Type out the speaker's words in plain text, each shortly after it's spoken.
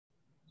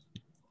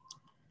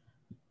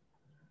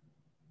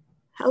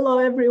Hello,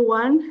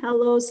 everyone.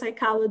 Hello,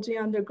 psychology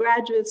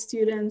undergraduate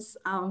students.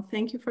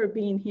 Thank you for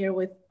being here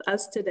with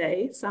us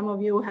today. Some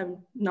of you have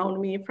known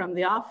me from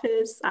the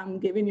office. I'm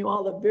giving you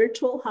all a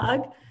virtual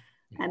hug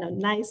and a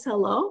nice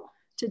hello.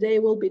 Today,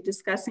 we'll be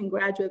discussing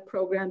graduate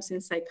programs in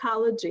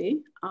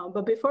psychology.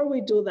 But before we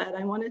do that,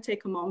 I want to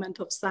take a moment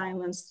of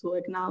silence to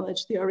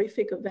acknowledge the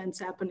horrific events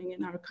happening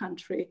in our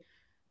country,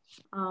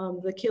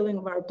 the killing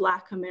of our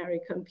Black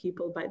American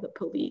people by the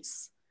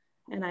police.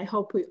 And I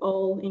hope we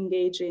all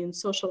engage in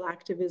social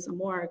activism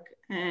work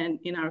and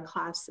in our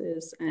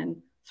classes and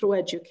through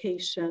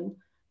education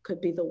could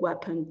be the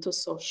weapon to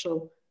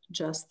social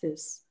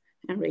justice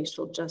and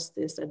racial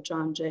justice at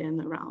John Jay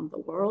and around the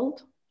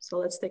world. So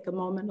let's take a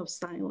moment of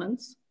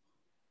silence.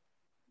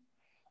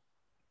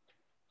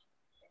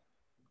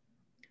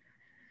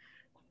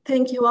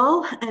 Thank you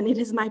all, and it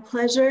is my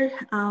pleasure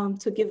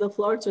to give the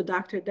floor to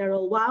Dr.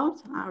 Daryl Wout,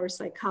 our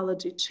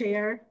psychology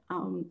chair,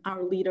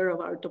 our leader of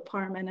our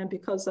department, and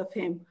because of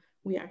him,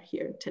 we are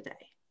here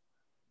today.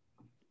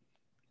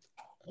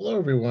 Hello,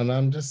 everyone.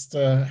 I'm just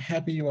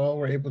happy you all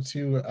were able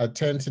to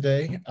attend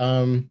today.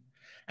 I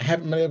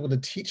haven't been able to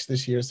teach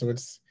this year, so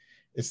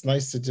it's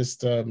nice to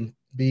just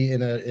be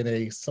in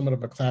a somewhat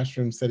of a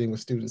classroom setting with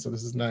students, so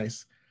this is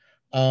nice.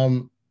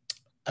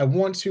 I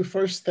want to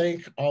first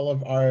thank all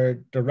of our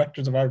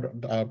directors of our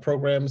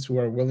programs who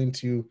are willing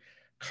to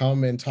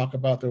come and talk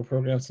about their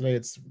programs today.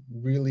 It's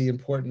really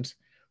important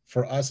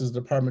for us as a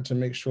department to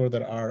make sure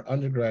that our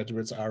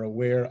undergraduates are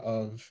aware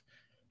of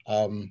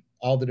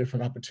all the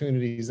different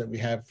opportunities that we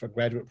have for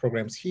graduate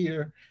programs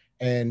here.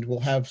 And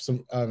we'll have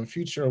some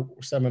future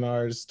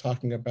seminars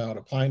talking about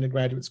applying to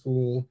graduate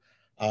school,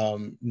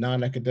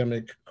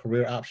 non-academic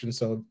career options.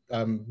 So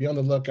be on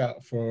the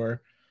lookout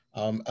for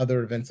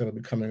other events that will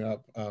be coming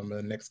up in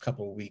the next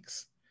couple of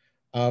weeks.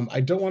 I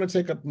don't want to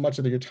take up much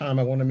of your time.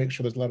 I want to make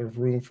sure there's a lot of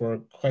room for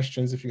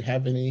questions if you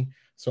have any.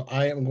 So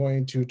I am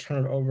going to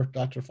turn it over to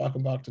Dr.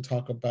 Falkenbach to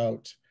talk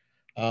about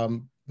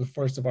the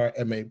first of our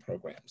MA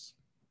programs.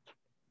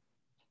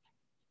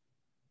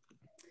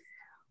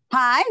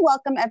 Hi,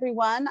 welcome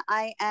everyone.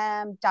 I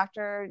am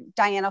Dr.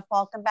 Diana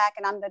Falkenbach,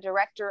 and I'm the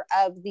director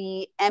of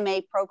the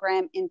MA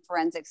program in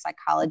forensic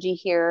psychology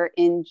here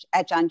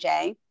at John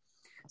Jay.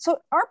 So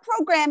our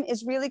program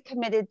is really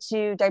committed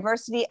to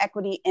diversity,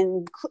 equity,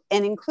 and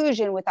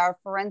inclusion with our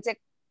forensic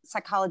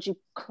psychology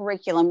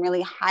curriculum,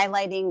 really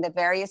highlighting the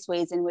various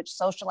ways in which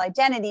social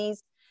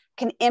identities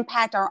can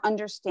impact our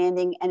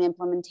understanding and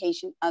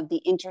implementation of the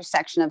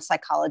intersection of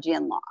psychology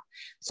and law.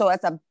 So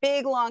it's a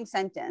big, long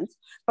sentence,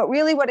 but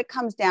really what it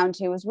comes down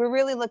to is we're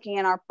really looking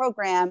at our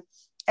program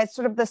as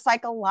sort of the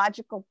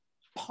psychological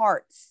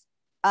parts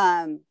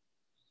of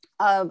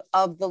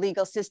the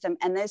legal system.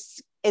 And this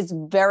is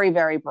very,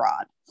 very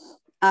broad.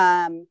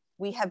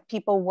 We have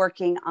people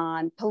working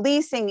on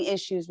policing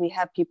issues. We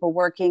have people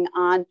working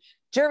on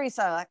jury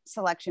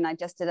selection. I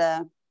just did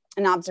an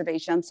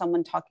observation on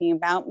someone talking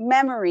about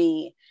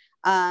memory.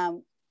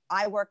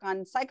 I work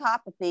on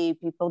psychopathy,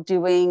 people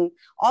doing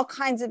all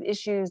kinds of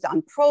issues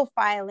on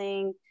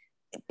profiling.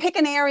 Pick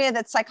an area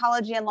that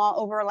psychology and law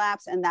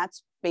overlaps, and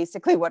that's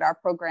basically what our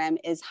program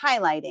is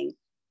highlighting.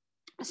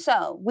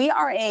 So we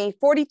are a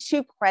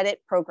 42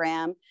 credit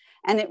program,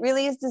 and it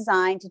really is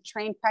designed to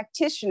train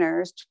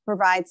practitioners to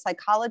provide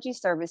psychology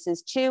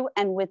services to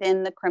and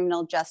within the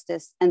criminal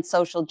justice and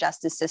social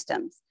justice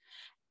systems,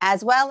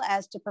 as well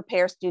as to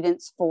prepare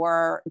students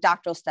for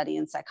doctoral study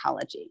in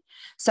psychology.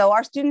 So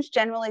our students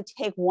generally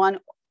take one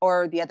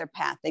or the other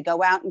path. They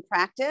go out and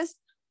practice,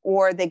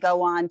 or they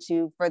go on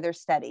to further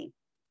study.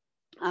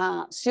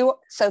 So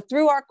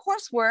through our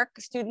coursework,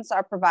 students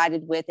are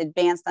provided with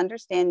advanced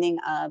understanding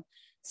of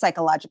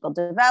psychological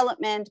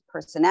development,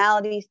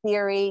 personality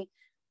theory,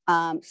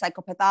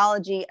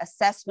 psychopathology,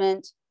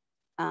 assessment,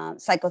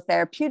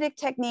 psychotherapeutic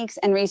techniques,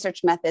 and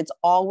research methods,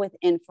 all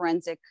within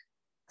forensic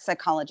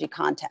psychology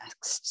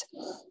context.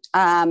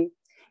 And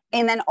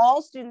then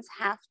all students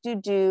have to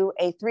do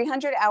a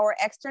 300-hour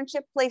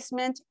externship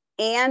placement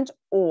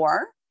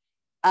and/or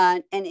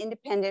an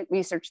independent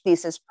research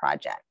thesis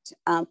project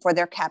for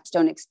their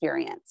capstone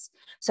experience.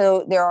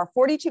 So there are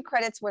 42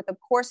 credits worth of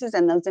courses,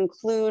 and those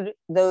include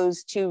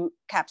those 2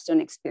 capstone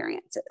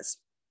experiences.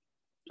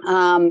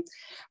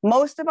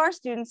 Most of our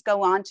students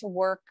go on to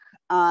work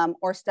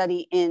or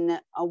study in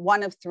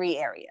one of 3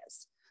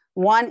 areas.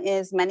 One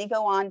is many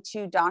go on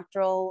to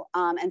doctoral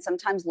and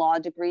sometimes law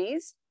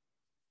degrees,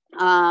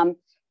 and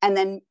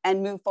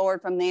move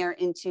forward from there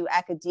into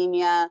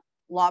academia,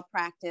 law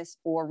practice,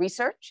 or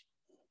research.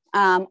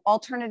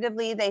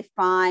 Alternatively, they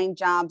find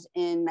jobs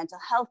in mental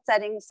health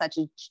settings such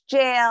as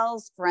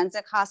jails,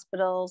 forensic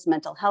hospitals,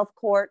 mental health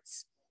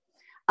courts.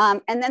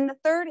 And then the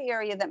third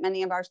area that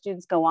many of our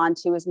students go on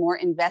to is more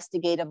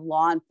investigative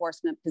law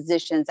enforcement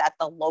positions at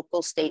the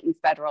local, state, and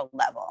federal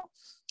level.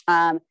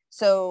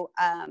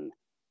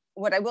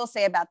 What I will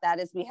say about that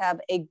is we have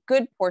a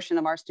good portion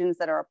of our students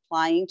that are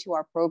applying to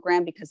our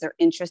program because they're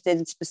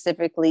interested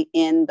specifically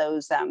in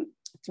those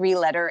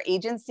 3-letter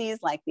agencies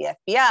like the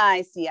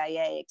FBI,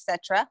 CIA, et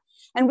cetera.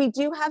 And we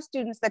do have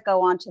students that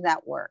go on to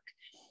that work.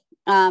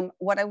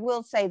 What I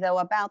will say though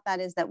about that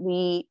is that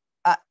we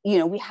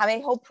have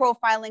a whole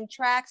profiling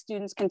track.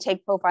 Students can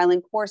take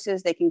profiling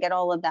courses, they can get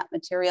all of that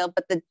material,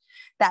 but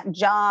that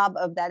job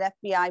of that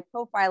FBI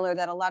profiler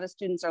that a lot of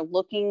students are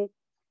looking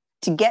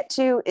to get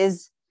to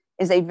is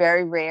a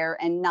very rare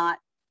and not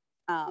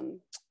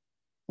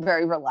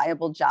very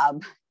reliable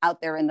job out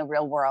there in the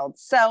real world.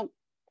 So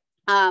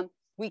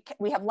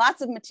we have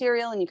lots of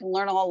material and you can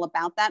learn all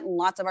about that. And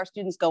lots of our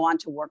students go on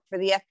to work for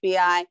the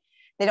FBI.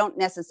 They don't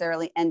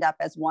necessarily end up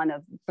as one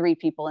of 3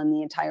 people in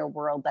the entire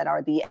world that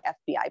are the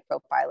FBI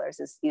profilers,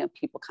 as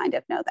people kind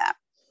of know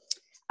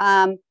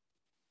that.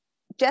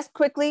 Just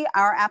quickly,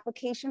 our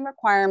application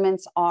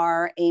requirements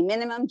are a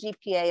minimum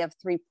GPA of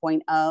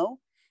 3.0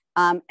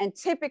 and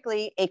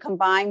typically a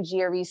combined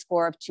GRE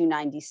score of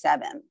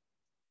 297.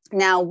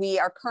 Now, we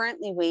are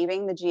currently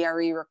waiving the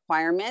GRE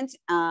requirement,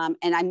 and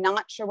I'm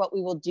not sure what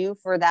we will do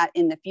for that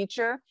in the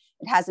future.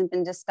 It hasn't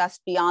been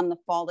discussed beyond the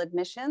fall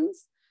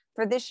admissions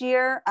for this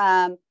year,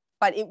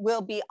 but it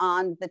will be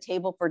on the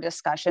table for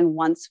discussion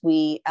once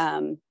we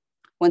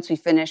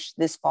finish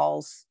this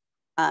fall's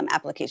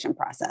application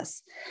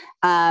process.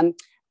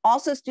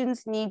 Also,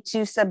 students need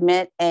to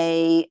submit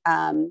a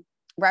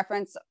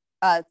reference,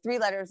 3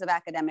 letters of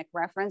academic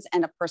reference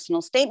and a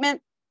personal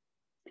statement.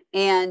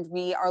 And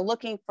we are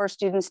looking for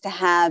students to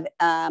have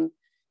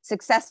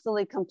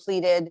successfully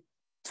completed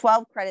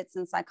 12 credits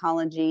in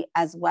psychology,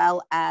 as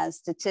well as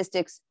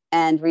statistics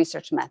and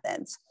research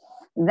methods.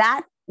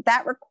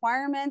 That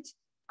requirement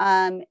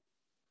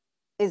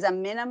is a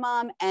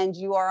minimum, and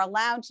you are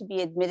allowed to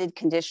be admitted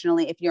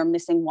conditionally if you're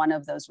missing one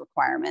of those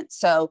requirements.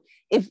 So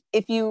if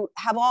you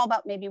have all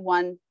but maybe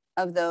one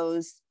of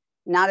those,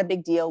 not a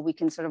big deal. We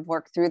can sort of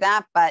work through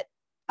that, but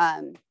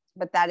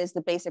that is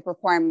the basic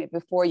requirement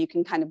before you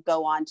can kind of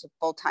go on to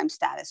full-time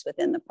status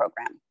within the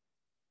program.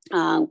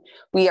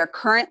 We are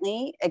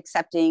currently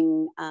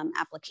accepting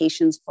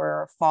applications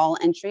for fall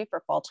entry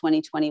for fall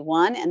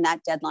 2021, and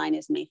that deadline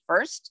is May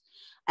 1st.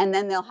 And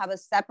then they'll have a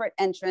separate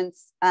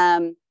entrance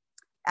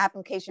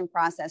application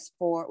process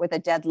with a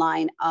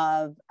deadline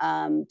of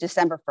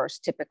December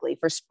 1st, typically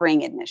for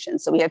spring admission.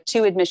 So we have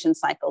 2 admission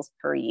cycles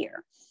per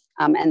year,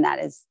 and that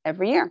is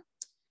every year.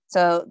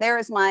 So there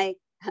is my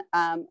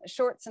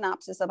short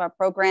synopsis of our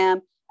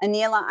program.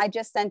 Anila, I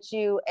just sent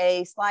you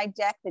a slide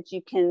deck that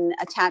you can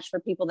attach for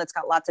people that's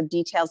got lots of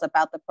details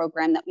about the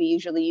program that we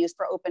usually use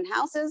for open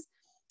houses,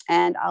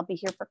 and I'll be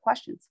here for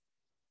questions.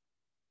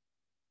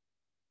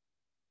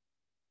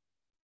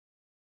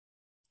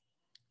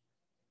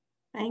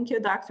 Thank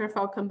you, Dr.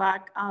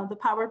 Falkenbach. The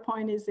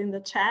PowerPoint is in the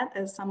chat,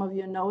 as some of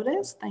you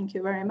noticed. Thank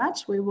you very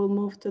much. We will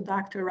move to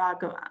Dr.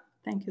 Raghavan.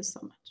 Thank you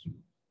so much.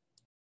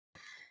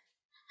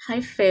 Hi,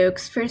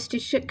 folks. First, you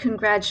should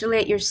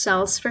congratulate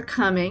yourselves for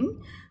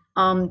coming.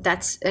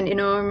 That's an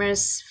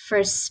enormous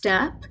first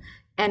step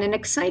and an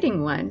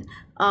exciting one.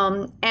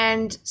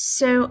 And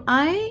so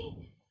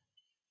I'm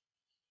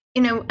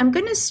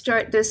going to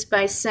start this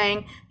by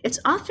saying it's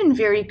often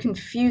very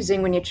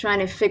confusing when you're trying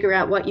to figure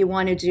out what you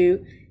want to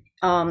do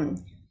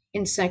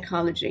in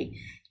psychology.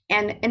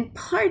 And in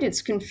part,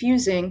 it's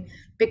confusing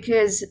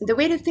because the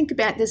way to think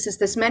about this is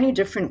there's many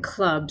different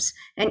clubs,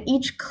 and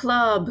each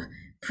club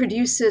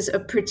produces a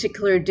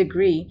particular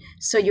degree.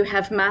 So you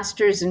have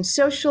masters in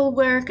social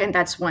work, and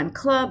that's one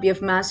club. You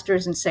have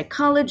masters in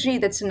psychology,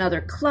 that's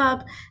another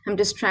club. I'm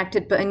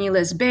distracted by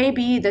Anila's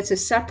baby, that's a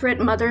separate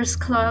mother's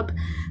club.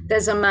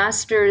 There's a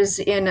master's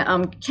in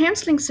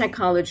counseling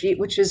psychology,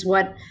 which is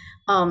what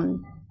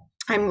I'm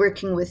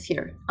working with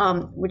here,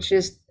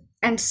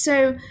 and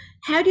so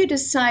how do you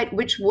decide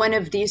which one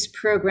of these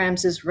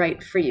programs is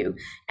right for you?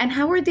 And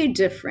how are they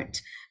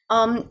different?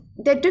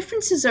 The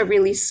differences are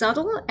really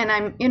subtle, and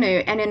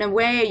and in a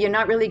way, you're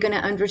not really going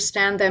to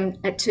understand them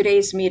at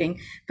today's meeting.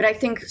 But I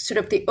think sort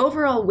of the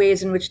overall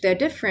ways in which they're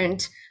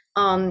different,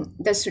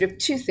 there's sort of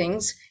 2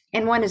 things.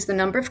 And one is the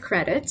number of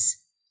credits,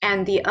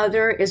 and the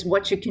other is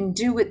what you can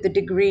do with the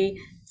degree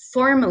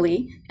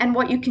formally and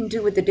what you can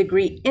do with the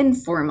degree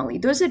informally.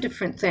 Those are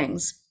different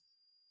things.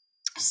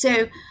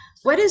 So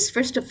what is,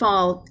 first of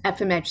all,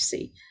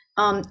 FMHC?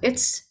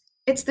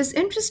 It's this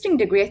interesting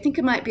degree. I think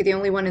it might be the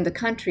only one in the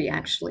country,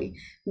 actually,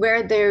 where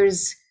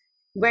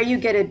you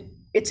get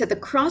it's at the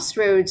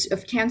crossroads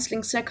of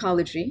counseling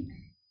psychology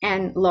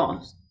and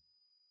law.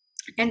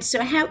 And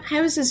so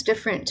how is this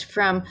different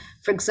from,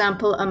 for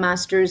example, a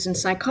master's in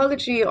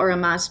psychology or a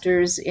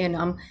master's in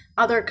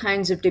other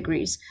kinds of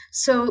degrees?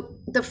 So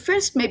the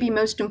first, maybe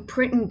most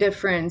important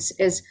difference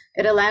is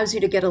it allows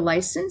you to get a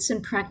license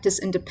and practice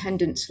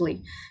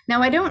independently.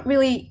 Now, I don't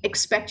really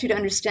expect you to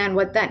understand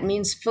what that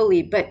means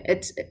fully, but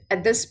it's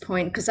at this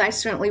point, because I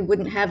certainly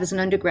wouldn't have as an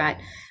undergrad.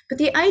 But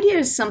the idea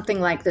is something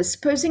like this.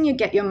 Supposing you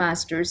get your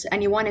master's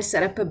and you want to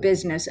set up a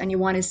business and you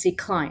want to see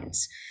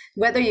clients.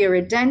 Whether you're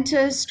a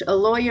dentist, a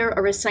lawyer,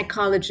 or a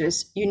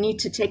psychologist, you need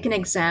to take an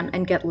exam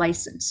and get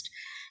licensed.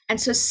 And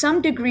so some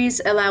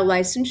degrees allow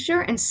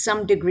licensure and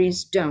some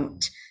degrees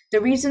don't. The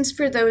reasons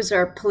for those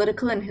are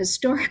political and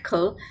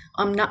historical,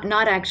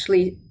 not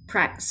actually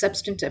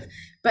substantive.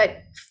 But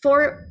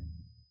for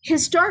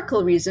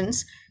historical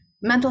reasons,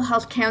 mental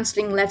health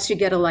counseling lets you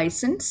get a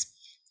license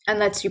and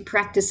lets you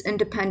practice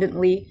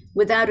independently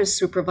without a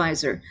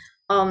supervisor.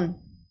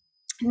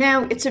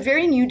 Now, it's a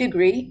very new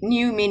degree,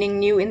 new meaning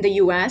new in the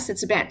US.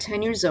 It's about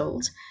 10 years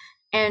old.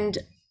 And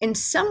in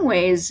some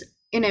ways,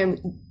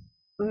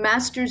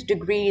 master's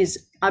degrees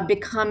are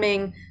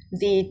becoming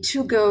the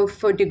to-go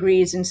for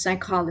degrees in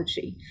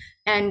psychology.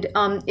 And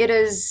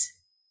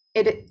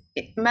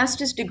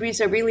master's degrees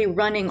are really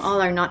running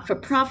all our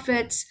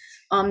not-for-profits.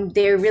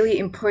 They're really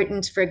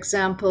important, for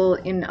example,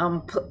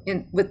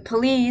 with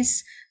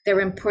police. They're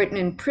important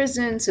in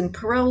prisons and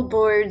parole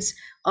boards,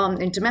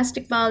 in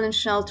domestic violence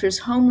shelters,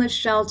 homeless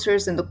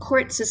shelters, in the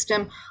court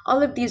system.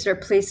 All of these are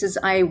places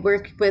I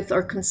work with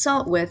or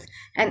consult with.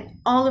 And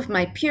all of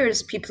my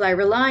peers, people I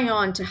rely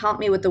on to help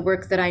me with the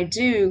work that I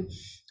do,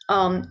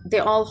 they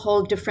all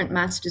hold different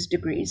master's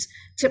degrees,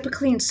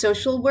 typically in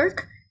social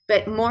work,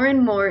 but more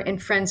and more in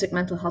forensic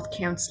mental health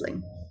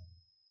counseling.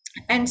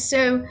 And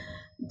so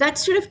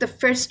that's sort of the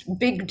first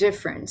big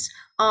difference.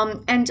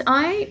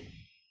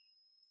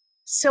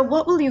 So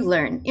what will you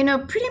learn?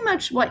 Pretty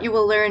much what you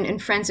will learn in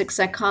forensic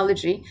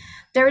psychology.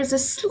 There is a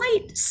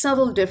slight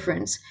subtle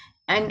difference,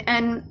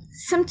 and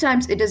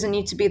sometimes it doesn't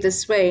need to be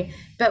this way,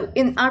 but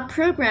in our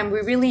program,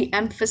 we really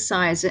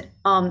emphasize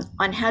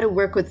on how to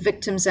work with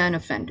victims and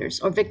offenders,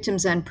 or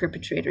victims and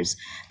perpetrators.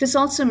 This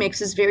also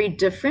makes us very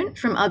different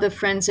from other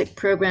forensic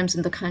programs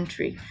in the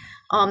country.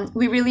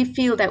 We really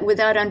feel that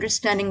without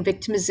understanding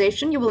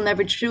victimization, you will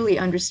never truly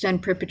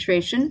understand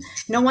perpetration.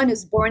 No one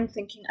is born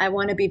thinking, I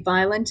want to be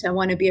violent, I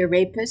want to be a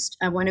rapist,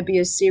 I want to be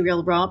a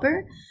serial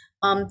robber.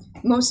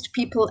 Most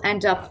people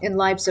end up in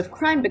lives of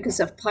crime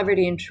because of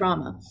poverty and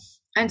trauma.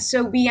 And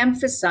so we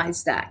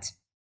emphasize that.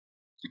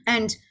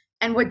 And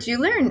what do you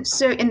learn?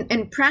 So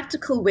in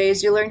practical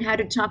ways, you learn how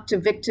to talk to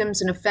victims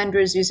and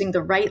offenders using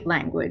the right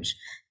language,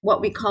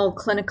 what we call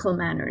clinical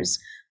manners.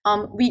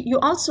 You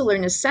also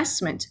learn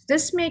assessment.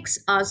 This makes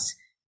us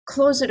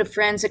closer to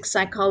forensic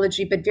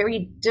psychology, but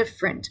very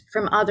different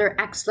from other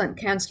excellent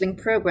counseling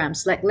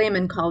programs, like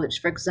Lehman College,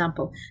 for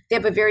example. They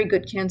have a very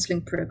good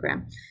counseling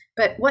program.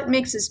 But what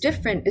makes us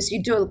different is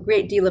you do a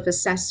great deal of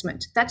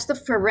assessment. That's the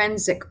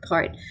forensic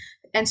part.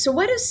 And so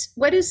what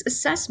is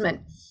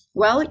assessment?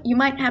 Well, you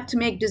might have to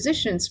make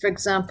decisions. For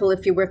example,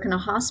 if you work in a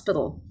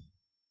hospital,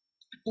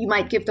 you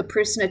might give the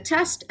person a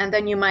test, and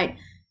then you might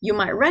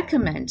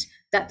recommend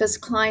that this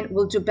client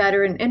will do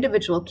better in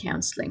individual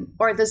counseling,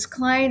 or this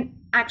client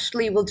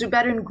actually will do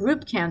better in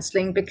group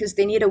counseling because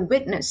they need a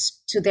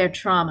witness to their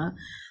trauma,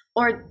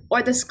 or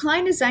this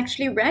client is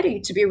actually ready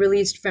to be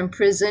released from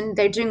prison.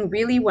 They're doing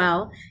really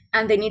well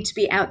and they need to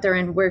be out there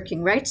and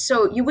working, right?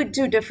 So you would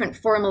do different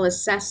formal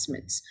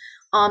assessments.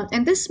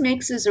 And this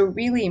makes us a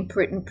really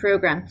important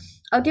program.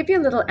 I'll give you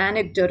a little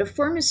anecdote. A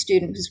former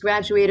student who's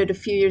graduated a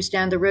few years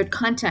down the road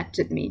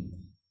contacted me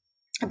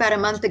about a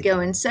month ago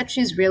and said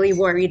she's really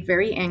worried,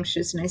 very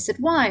anxious. And I said,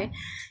 why?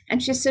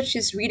 And she said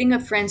she's reading a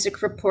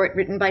forensic report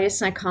written by a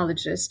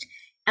psychologist,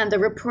 and the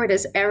report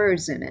has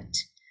errors in it.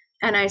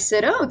 And I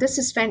said, oh, this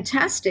is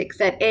fantastic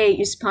that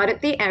you spotted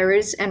the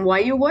errors, and why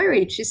are you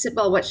worried? She said,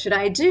 well, what should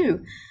I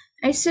do?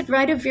 I said,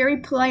 write a very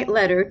polite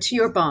letter to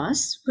your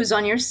boss who's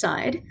on your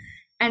side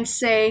and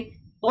say,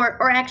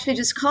 or actually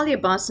just call your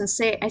boss and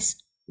say,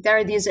 there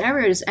are these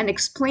errors, and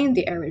explain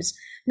the errors.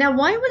 Now,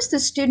 why was the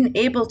student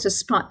able to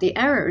spot the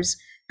errors?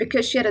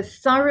 Because she had a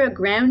thorough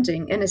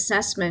grounding in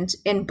assessment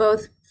in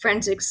both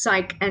forensic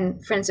psych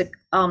and forensic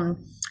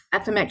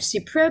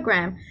FMHC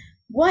program.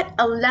 What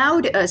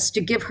allowed us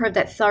to give her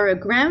that thorough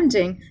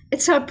grounding?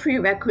 It's our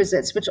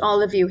prerequisites, which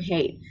all of you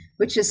hate,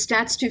 which is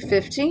Stats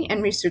 250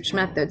 and research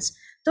methods.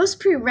 Those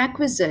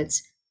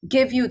prerequisites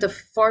give you the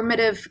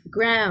formative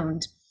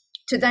ground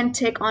to then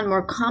take on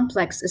more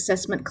complex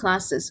assessment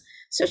classes.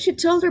 So she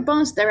told her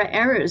boss there are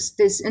errors.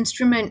 This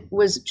instrument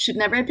should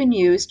never have been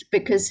used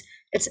because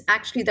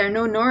there are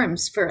no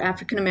norms for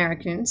African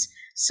Americans.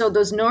 So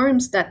those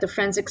norms that the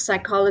forensic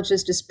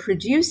psychologist is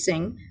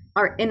producing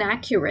are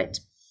inaccurate.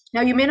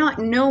 Now, you may not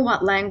know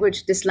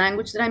this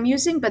language that I'm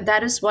using, but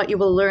that is what you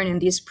will learn in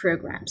these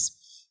programs.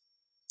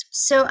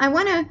 So I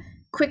want to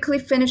quickly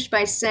finish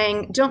by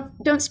saying,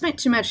 don't spend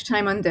too much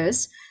time on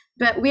this,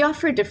 but we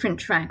offer different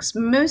tracks.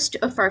 Most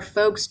of our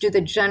folks do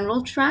the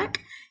general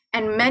track,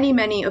 and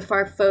many of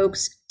our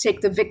folks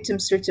take the victim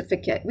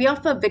certificate. We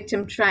offer a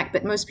victim track,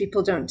 but most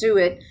people don't do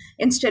it.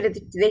 Instead,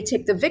 they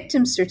take the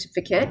victim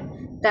certificate.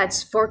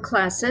 That's 4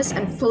 classes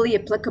and fully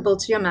applicable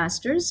to your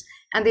master's,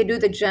 and they do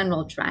the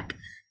general track.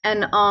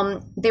 And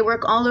they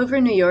work all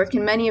over New York,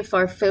 and many of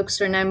our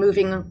folks are now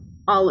moving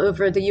all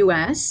over the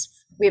US.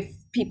 We have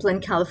people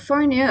in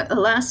California,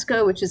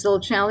 Alaska, which is a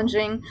little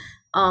challenging,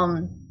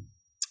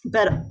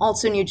 but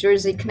also New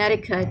Jersey,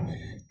 Connecticut.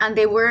 And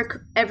they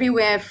work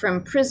everywhere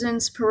from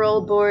prisons,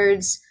 parole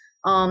boards,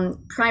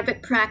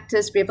 private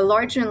practice. We have a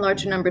larger and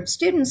larger number of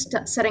students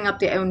setting up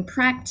their own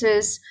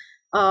practice,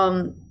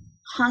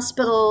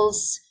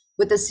 hospitals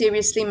with the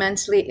seriously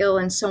mentally ill,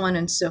 and so on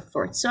and so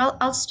forth. So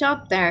I'll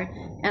stop there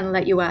and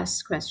let you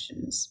ask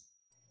questions.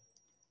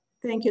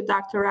 Thank you,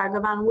 Dr.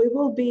 Raghavan. We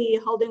will be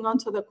holding on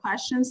to the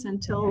questions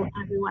until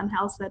everyone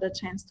else had a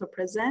chance to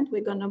present.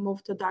 We're going to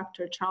move to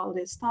Dr.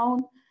 Charlie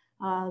Stone,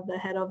 the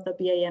head of the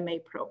BAMA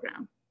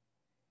program.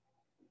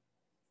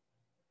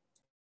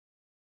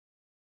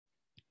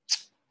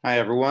 Hi,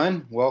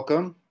 everyone.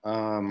 Welcome.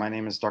 My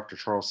name is Dr.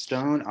 Charles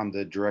Stone. I'm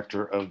the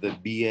director of the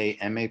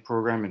BA/MA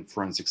program in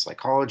forensic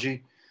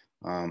psychology.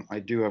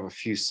 I do have a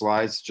few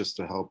slides just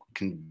to help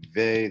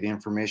convey the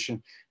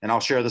information, and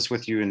I'll share this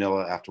with you,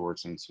 Anila,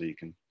 afterwards, and so you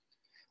can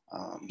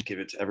give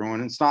it to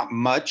everyone. It's not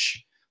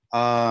much.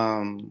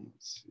 Let's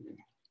see.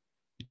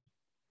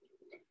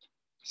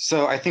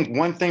 So I think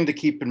one thing to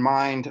keep in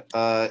mind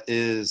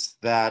is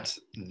that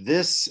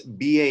this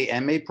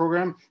BA/MA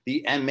program,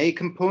 the MA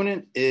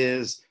component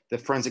is the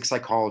forensic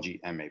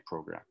psychology MA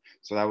program.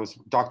 So that was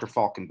Dr.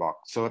 Falkenbach.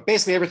 So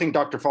basically everything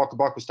Dr.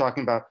 Falkenbach was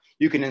talking about,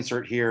 you can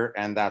insert here,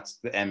 and that's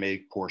the MA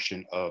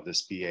portion of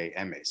this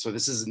BA/MA. So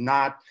this is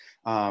not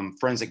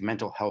forensic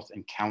mental health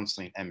and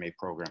counseling MA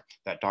program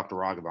that Dr.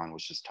 Raghavan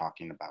was just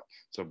talking about.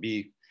 So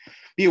be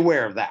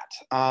aware of that.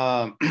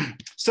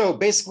 So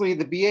basically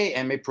the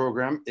BA/MA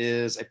program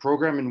is a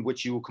program in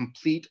which you will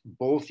complete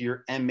both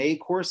your MA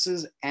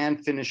courses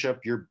and finish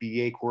up your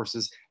BA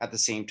courses at the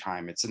same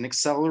time. It's an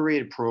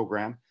accelerated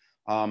program.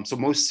 So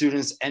most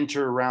students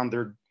enter around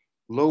their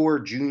lower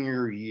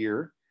junior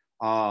year.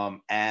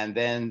 And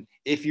then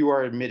if you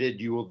are admitted,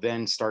 you will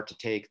then start to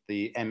take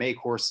the MA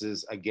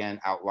courses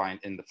again outlined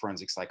in the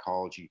forensic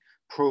psychology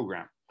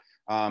program.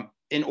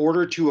 In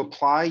order to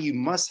apply, you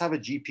must have a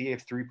GPA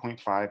of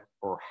 3.5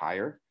 or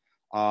higher.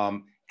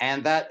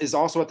 And that is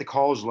also at the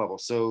college level.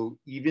 So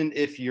even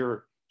if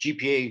your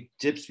GPA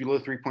dips below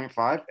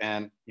 3.5,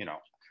 and you know,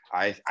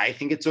 I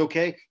think it's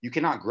okay, you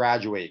cannot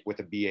graduate with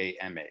a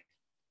BA/MA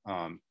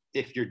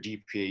if your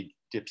GPA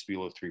dips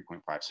below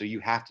 3.5. So you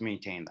have to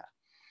maintain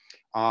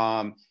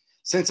that.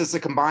 Since it's a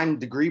combined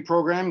degree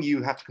program,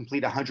 you have to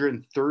complete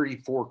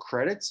 134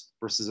 credits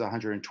versus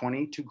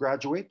 120 to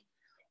graduate.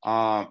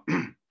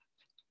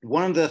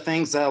 One of the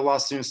things that a lot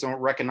of students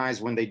don't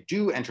recognize when they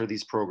do enter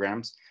these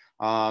programs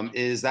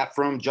is that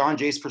from John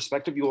Jay's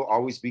perspective, you will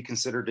always be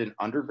considered an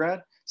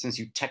undergrad, since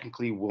you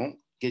technically won't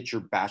get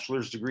your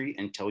bachelor's degree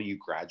until you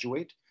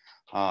graduate.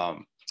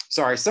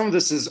 Sorry, some of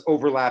this is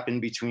overlapping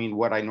between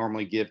what I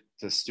normally give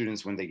to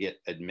students when they get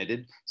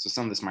admitted. So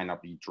some of this might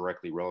not be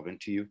directly relevant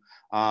to you.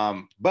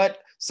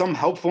 But some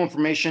helpful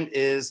information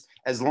is,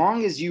 as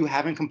long as you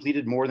haven't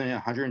completed more than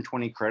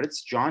 120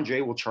 credits, John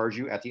Jay will charge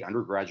you at the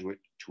undergraduate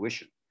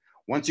tuition.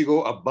 Once you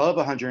go above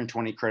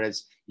 120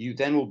 credits, you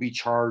then will be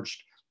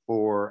charged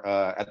for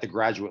at the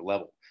graduate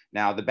level.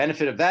 Now, the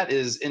benefit of that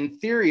is, in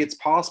theory, it's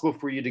possible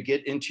for you to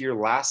get into your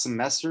last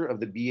semester of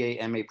the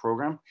BA/MA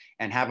program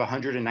and have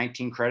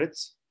 119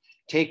 credits,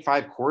 take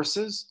 5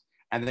 courses,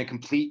 and then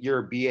complete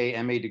your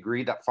BA/MA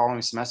degree that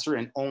following semester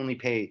and only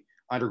pay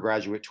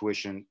undergraduate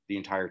tuition the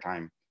entire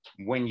time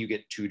when you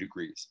get 2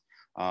 degrees.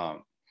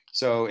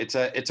 So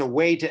it's a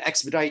way to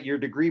expedite your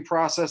degree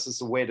process.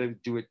 It's a way to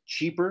do it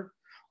cheaper.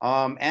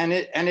 And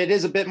it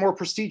is a bit more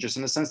prestigious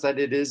in the sense that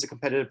it is a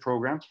competitive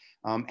program,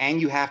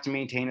 and you have to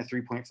maintain a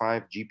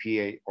 3.5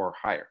 GPA or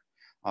higher.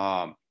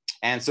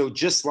 And so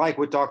just like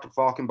what Dr.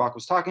 Falkenbach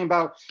was talking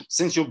about,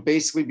 since you'll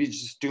basically be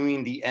just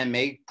doing the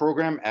MA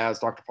program, as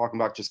Dr.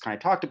 Falkenbach just kind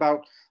of talked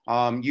about,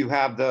 you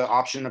have the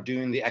option of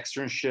doing the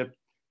externship,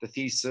 the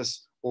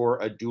thesis,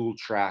 or a dual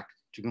track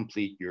to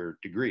complete your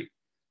degree.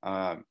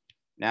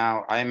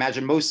 Now, I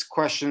imagine most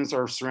questions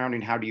are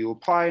surrounding how do you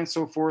apply and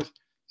so forth.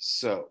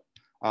 So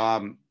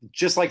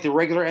just like the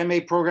regular MA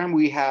program,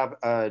 we have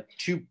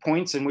 2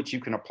 points in which you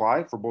can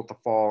apply for both the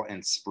fall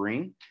and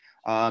spring.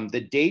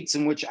 The dates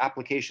in which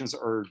applications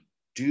are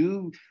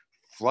due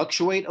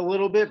fluctuate a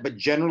little bit, but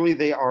generally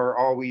they are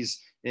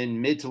always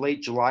in mid to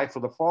late July for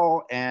the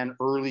fall and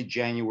early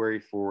January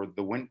for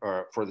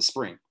the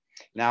spring.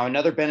 Now,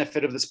 another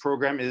benefit of this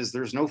program is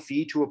there's no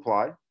fee to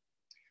apply,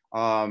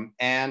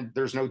 and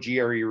there's no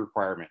GRE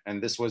requirement.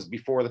 And this was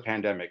before the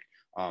pandemic.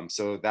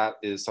 So that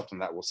is something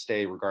that will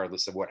stay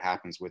regardless of what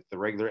happens with the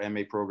regular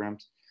MA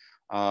programs.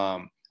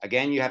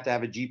 Again, you have to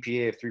have a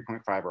GPA of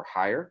 3.5 or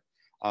higher.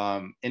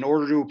 In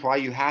order to apply,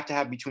 you have to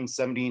have between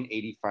 70 and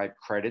 85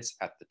 credits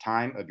at the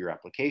time of your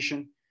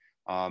application.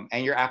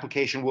 And your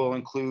application will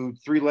include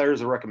 3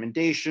 letters of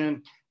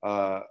recommendation,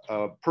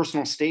 a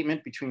personal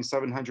statement between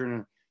 700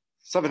 and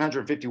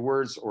 750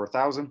 words or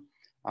 1,000,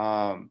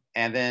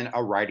 and then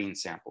a writing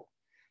sample.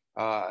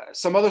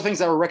 Some other things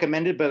that are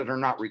recommended but are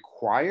not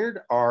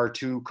required are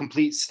to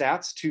complete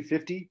Stats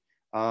 250,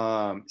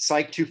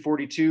 Psych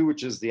 242,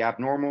 which is the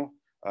abnormal,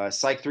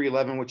 Psych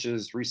 311, which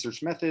is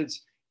research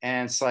methods,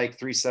 and Psych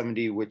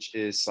 370, which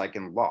is Psych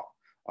and law.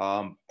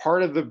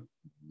 Part of the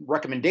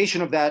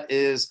recommendation of that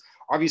is,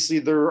 obviously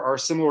there are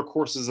similar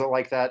courses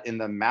like that in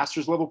the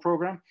master's level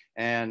program.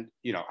 And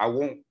I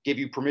won't give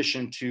you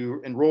permission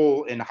to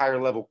enroll in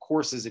higher level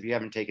courses if you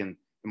haven't taken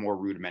the more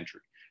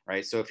rudimentary,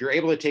 right? So if you're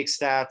able to take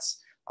Stats,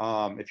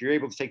 if you're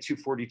able to take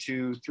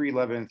 242,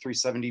 311,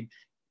 370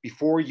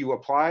 before you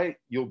apply,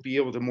 you'll be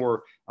able to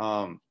more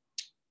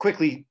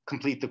quickly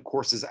complete the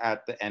courses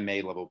at the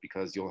MA level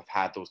because you'll have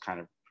had those kind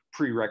of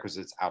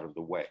prerequisites out of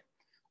the way.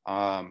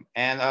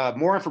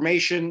 More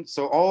information.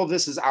 So all of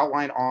this is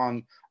outlined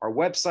on our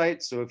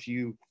website. So if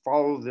you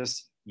follow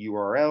this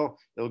URL,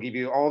 it'll give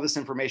you all this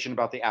information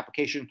about the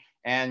application,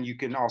 and you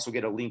can also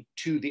get a link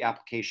to the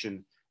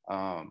application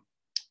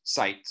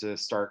site to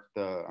start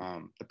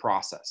the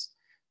process.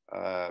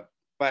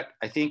 But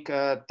I think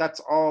that's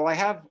all I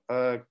have,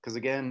 because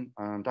again,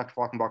 Dr.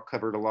 Falkenbach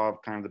covered a lot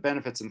of kind of the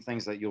benefits and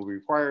things that you'll be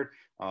required.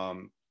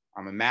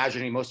 I'm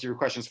imagining most of your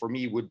questions for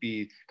me would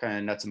be kind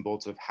of nuts and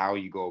bolts of how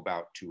you go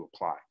about to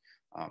apply.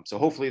 So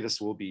hopefully this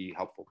will be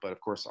helpful, but of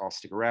course I'll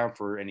stick around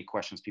for any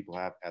questions people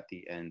have at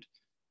the end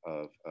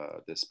of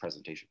this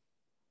presentation.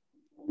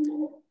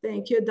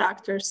 Thank you,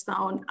 Dr.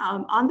 Stone.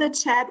 On the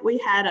chat, we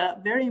had a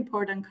very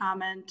important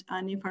comment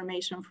and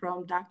information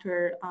from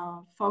Dr.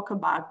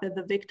 Falkenbach that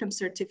the victim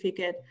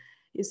certificate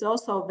is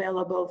also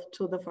available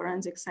to the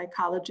forensic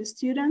psychology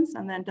students.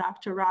 And then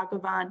Dr.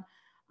 Raghavan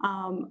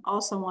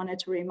also wanted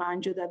to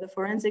remind you that the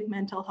forensic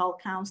mental health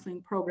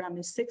counseling program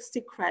is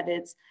 60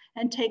 credits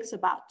and takes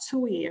about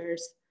 2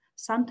 years,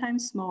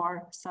 sometimes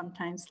more,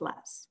 sometimes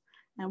less.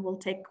 And we'll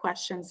take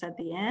questions at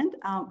the end.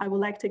 I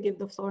would like to give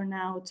the floor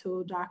now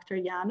to Dr.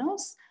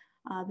 Yanos,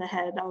 the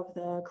head of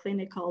the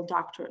clinical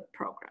doctorate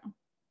program.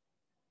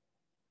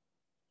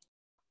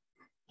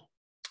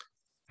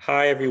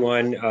 Hi,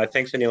 everyone.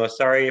 Thanks, Anila.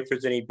 Sorry if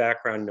there's any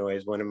background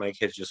noise. One of my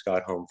kids just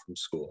got home from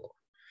school.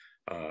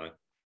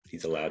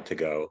 He's allowed to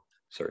go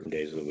certain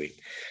days of the week.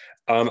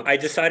 I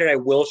decided I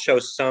will show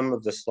some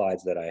of the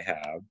slides that I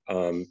have.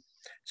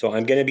 So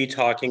I'm going to be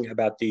talking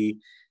about the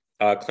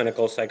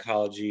clinical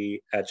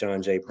psychology at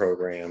John Jay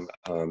program.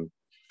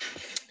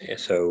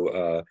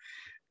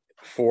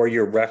 For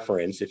your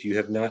reference, if you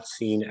have not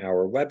seen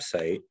our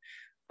website,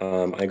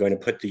 I'm going to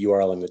put the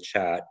URL in the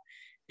chat.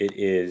 It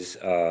is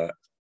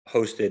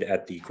hosted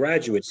at the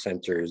Graduate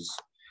Center's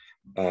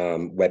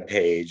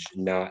webpage,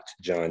 not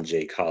John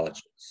Jay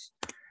College's.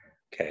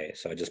 Okay,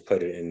 so I just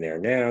put it in there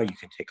now. You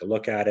can take a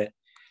look at it.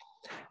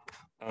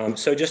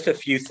 So just a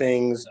few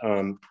things.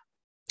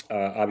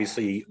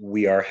 Obviously,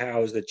 we are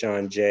housed at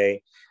John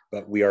Jay,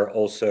 but we are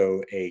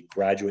also a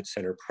Graduate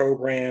Center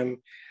program.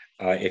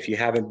 If you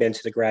haven't been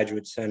to the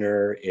Graduate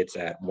Center, it's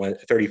at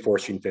 34th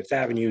Street and 5th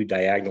Avenue,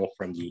 diagonal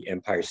from the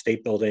Empire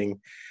State Building.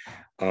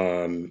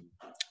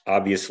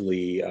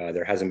 Obviously,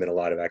 there hasn't been a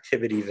lot of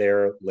activity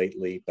there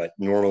lately, but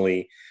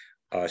normally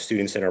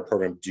students in our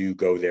program do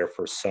go there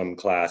for some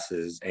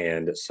classes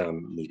and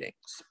some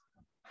meetings.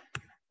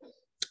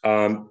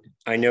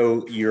 I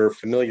know you're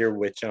familiar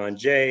with John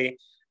Jay.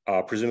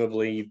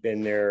 Presumably you've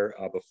been there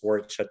before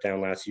it shut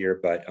down last year,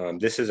 but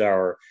this is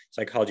our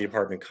psychology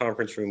department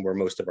conference room where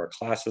most of our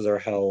classes are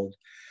held.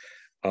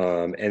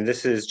 And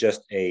this is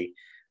just a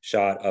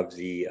shot of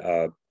the,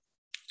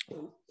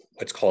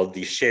 what's called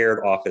the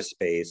shared office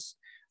space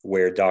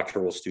where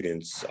doctoral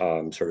students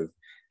sort of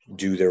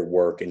do their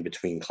work in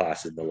between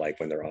classes and the like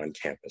when they're on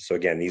campus. So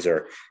again, these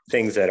are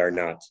things that are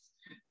not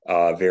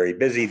very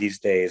busy these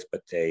days,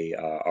 but they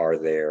are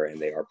there and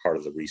they are part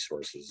of the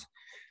resources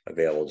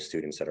available to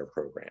students at our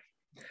program.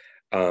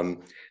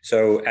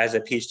 So as a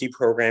PhD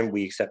program,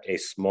 we accept a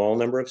small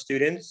number of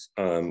students.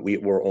 We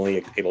were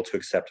only able to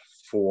accept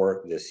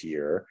 4 this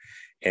year,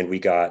 and we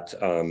got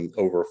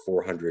over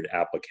 400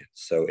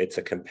 applicants. So it's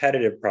a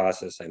competitive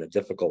process and a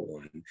difficult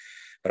one.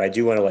 But I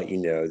do want to let you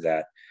know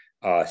that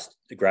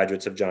the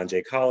graduates of John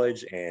Jay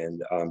College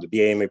and the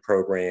BA/MA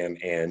program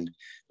and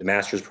the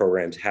master's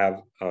programs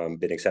have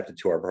been accepted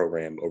to our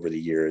program over the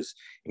years,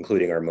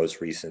 including our most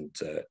recent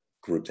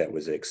group that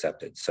was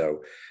accepted.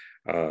 So,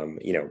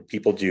 you know,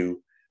 people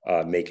do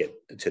make it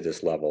to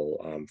this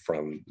level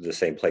from the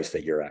same place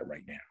that you're at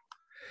right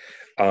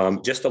now.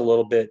 Just a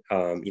little bit,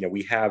 you know,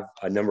 we have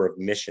a number of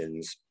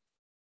missions.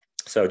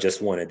 So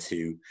just wanted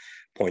to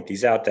point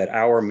these out, that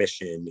our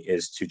mission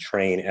is to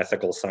train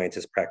ethical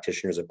scientists,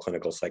 practitioners of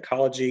clinical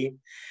psychology,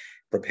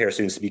 prepare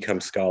students to become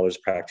scholars,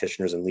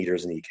 practitioners, and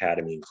leaders in the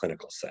academy in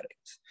clinical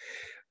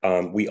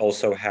settings. We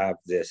also have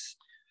this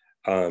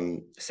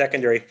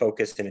secondary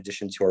focus, in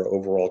addition to our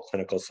overall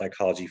clinical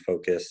psychology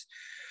focus,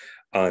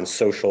 on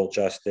social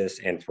justice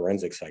and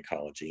forensic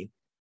psychology.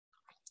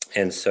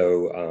 And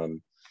so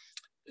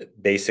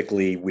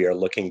basically we are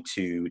looking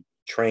to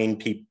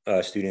train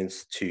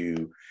students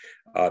to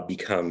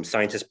become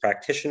scientist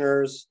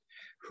practitioners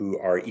who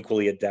are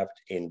equally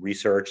adept in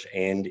research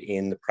and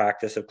in the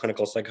practice of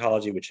clinical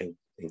psychology, which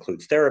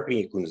includes therapy,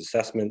 includes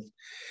assessment,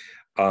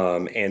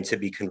 and to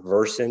be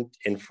conversant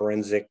in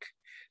forensic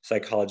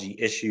psychology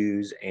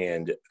issues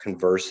and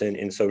conversant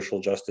in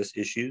social justice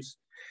issues.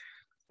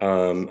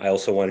 I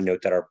also want to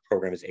note that our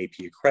program is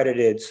AP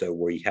accredited, so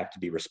we have to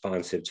be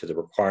responsive to the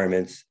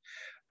requirements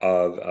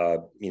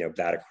of you know,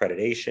 that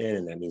accreditation,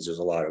 and that means there's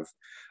a lot of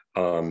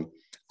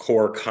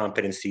core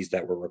competencies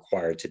that we're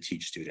required to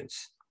teach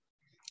students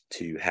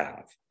to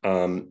have.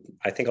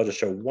 I think I'll just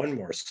show one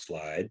more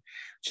slide,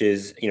 which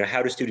is, you know,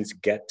 how do students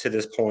get to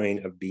this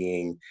point of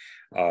being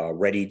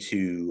ready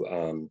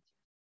to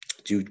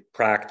do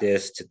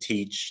practice, to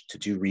teach, to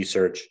do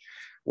research?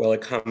 Well,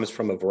 it comes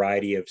from a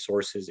variety of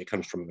sources. It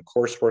comes from the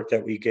coursework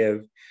that we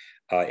give.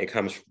 It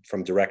comes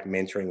from direct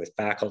mentoring with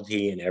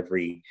faculty, and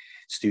every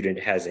student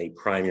has a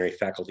primary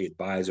faculty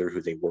advisor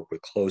who they work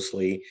with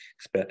closely,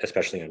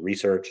 especially on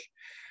research.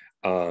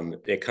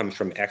 It comes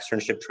from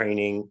externship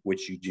training,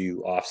 which you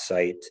do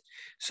offsite.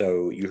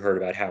 So you heard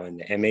about how in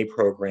the MA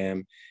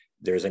program,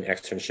 there's an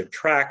externship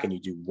track and you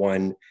do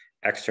one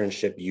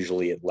externship.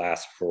 Usually it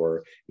lasts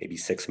for maybe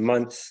 6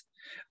 months.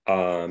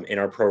 In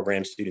our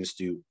program, students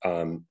do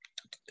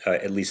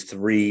at least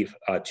 3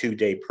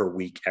 2-day per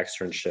week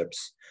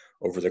externships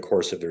over the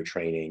course of their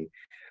training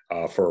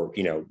for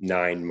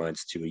 9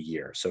 months to a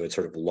year. So it's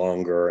sort of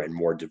longer and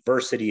more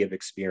diversity of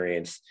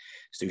experience.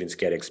 Students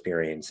get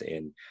experience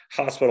in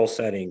hospital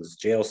settings,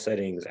 jail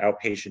settings,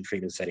 outpatient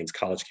treatment settings,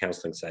 college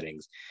counseling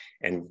settings,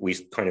 and we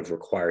kind of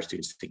require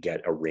students to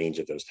get a range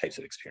of those types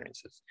of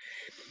experiences.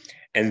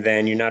 And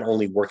then you're not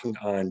only working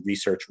on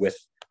research with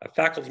a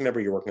faculty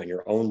member, you're working on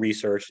your own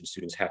research, and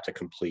students have to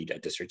complete a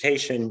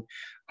dissertation,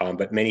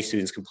 but many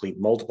students complete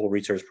multiple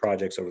research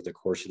projects over the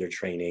course of their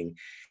training,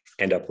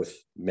 end up with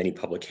many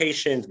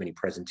publications, many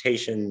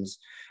presentations.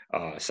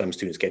 Some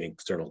students get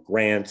external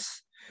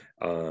grants,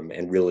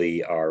 and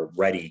really are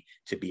ready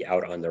to be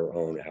out on their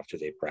own after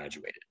they've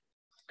graduated.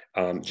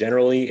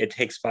 Generally, it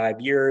takes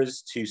 5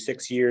 years to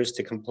 6 years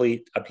to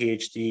complete a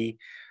PhD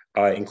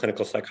in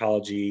clinical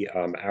psychology.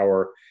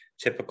 Our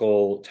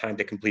typical time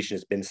to completion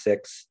has been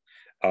 6.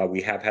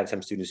 We have had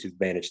some students who've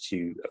managed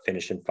to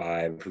finish in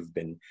 5 who've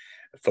been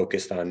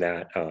focused on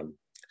that.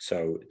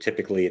 So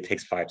typically it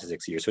takes 5 to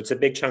 6 years. So it's a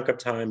big chunk of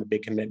time, a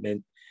big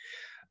commitment.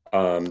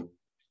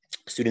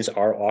 Students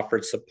are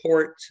offered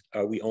support.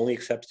 We only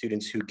accept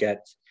students who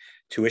get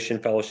tuition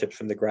fellowships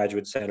from the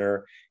Graduate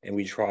Center, and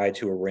we try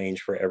to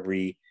arrange for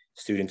every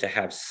student to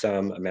have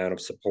some amount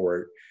of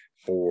support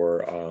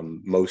for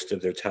most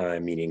of their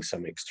time, meaning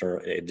some external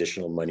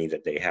additional money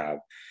that they have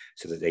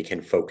so that they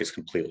can focus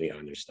completely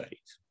on their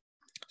studies.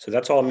 So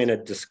that's all I'm going to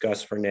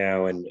discuss for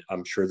now, and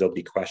I'm sure there'll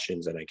be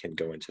questions and I can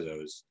go into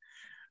those.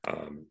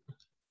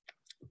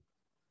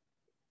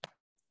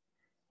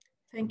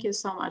 Thank you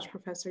so much,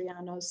 Professor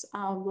Yanos.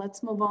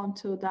 Let's move on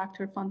to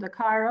Dr.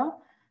 Fondacaro,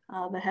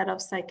 the head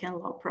of Psych and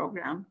Law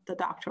program, the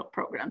doctoral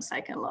program,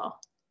 Psych and Law.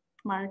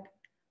 Mark.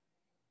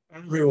 Hi,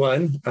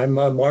 everyone. I'm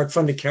Mark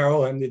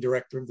Fondacaro. I'm the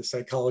director of the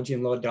Psychology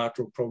and Law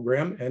doctoral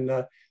program. And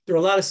there are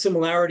a lot of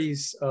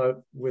similarities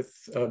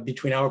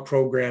between our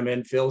program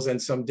and Phil's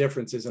and some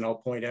differences, and I'll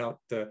point out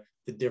the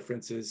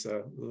differences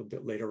a little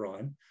bit later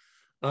on.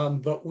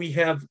 But we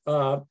have,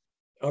 our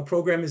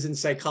program is in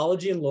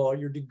psychology and law.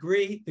 Your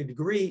degree, the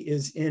degree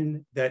is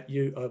in that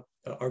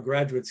our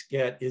graduates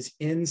get is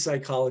in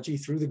psychology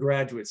through the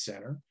Graduate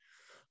Center.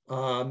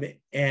 But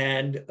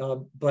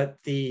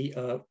the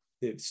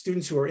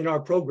students who are in our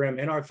program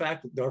and our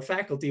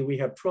faculty, we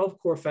have 12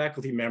 core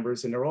faculty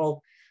members, and they're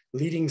all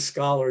leading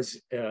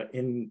scholars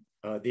in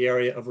the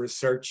area of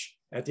research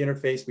at the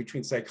interface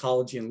between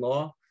psychology and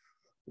law.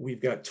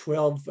 We've got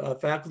 12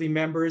 faculty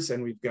members,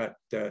 and we've got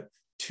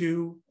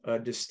 2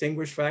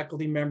 distinguished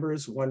faculty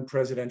members, 1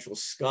 presidential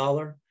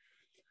scholar.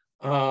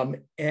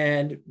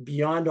 And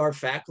beyond our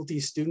faculty,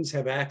 students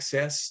have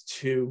access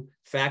to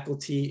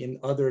faculty in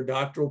other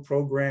doctoral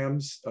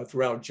programs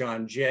throughout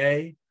John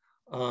Jay,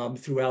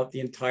 throughout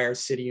the entire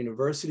City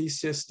University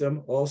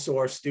system. Also,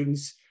 our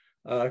students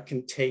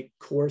can take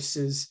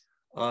courses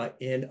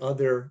in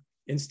other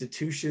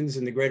institutions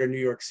in the greater New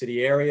York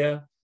City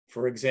area.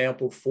 For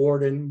example,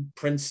 Fordham,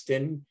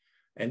 Princeton,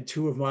 and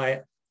 2 of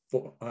my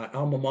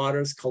alma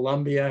maters,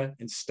 Columbia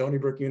and Stony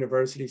Brook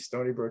University.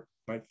 Stony Brook,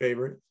 my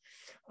favorite.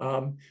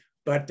 So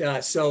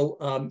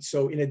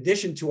in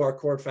addition to our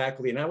core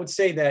faculty, and I would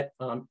say that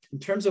in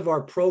terms of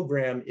our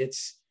program,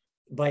 it's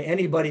by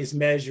anybody's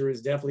measure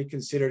is definitely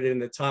considered in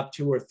the top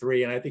 2 or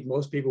 3. And I think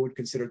most people would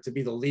consider it to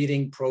be the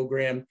leading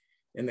program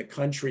in the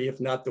country, if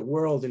not the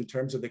world, in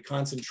terms of the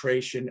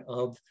concentration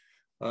of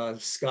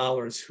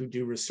scholars who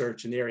do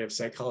research in the area of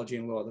psychology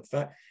and law.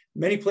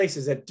 Many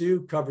places that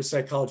do cover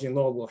psychology and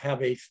law will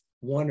have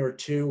 1 or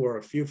 2 or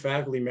a few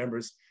faculty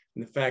members.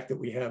 And the fact that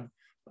we have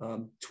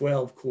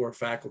 12 core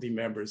faculty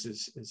members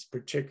is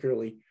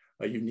particularly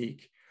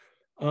unique.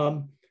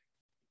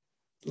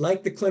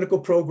 Like the clinical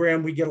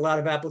program, we get a lot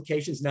of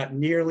applications, not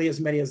nearly as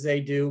many as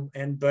they do.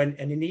 And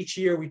in each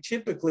year, we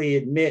typically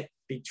admit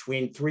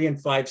between 3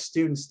 and 5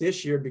 students.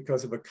 This year,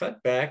 because of a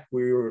cutback,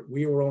 we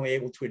were only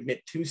able to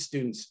admit 2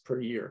 students per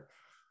year.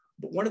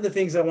 But one of the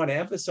things I want to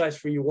emphasize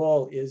for you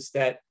all is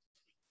that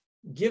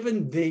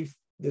given the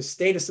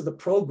status of the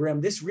program,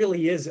 this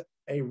really is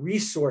a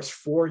resource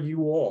for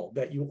you all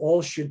that you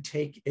all should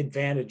take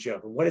advantage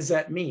of. And what does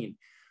that mean?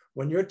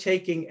 When you're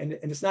taking, and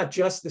it's not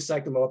just the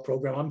Psych and Law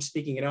program, I'm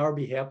speaking in our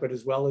behalf, but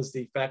as well as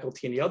the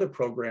faculty in the other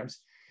programs,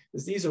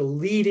 is these are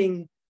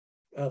leading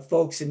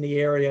folks in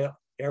the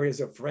areas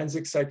of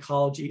forensic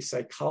psychology,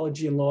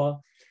 psychology and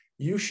law.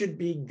 You should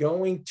be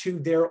going to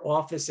their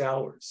office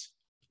hours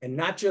and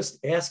not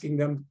just asking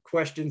them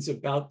questions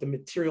about the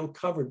material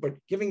covered, but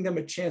giving them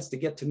a chance to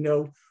get to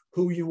know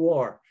who you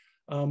are.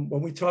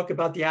 When we talk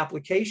about the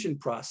application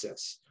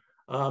process,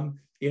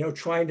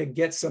 trying to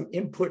get some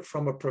input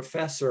from a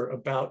professor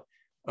about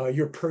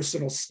your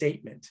personal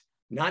statement,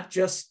 not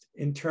just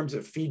in terms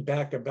of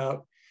feedback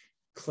about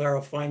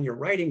clarifying your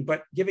writing,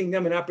 but giving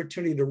them an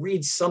opportunity to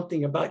read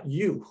something about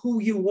you,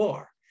 who you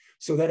are,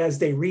 so that as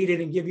they read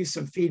it and give you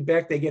some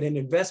feedback, they get an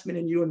investment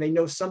in you and they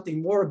know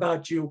something more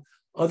about you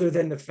other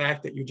than the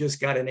fact that you just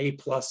got an A+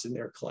 in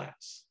their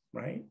class,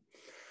 right?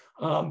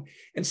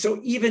 And so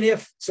even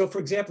if, for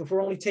example, if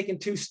we're only taking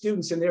 2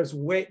 students and there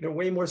are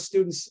way more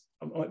students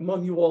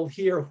among you all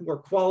here who are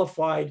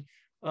qualified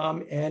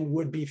and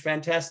would be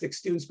fantastic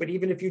students, but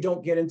even if you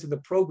don't get into the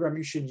program,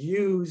 you should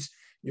use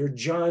your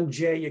John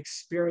Jay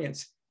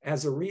experience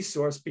as a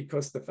resource,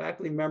 because the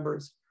faculty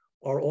members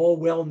are all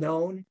well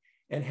known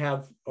and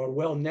are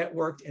well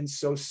networked, and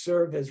so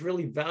serve as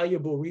really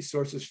valuable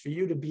resources for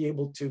you to be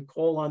able to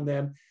call on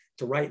them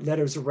to write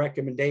letters of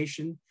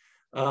recommendation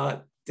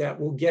that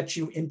will get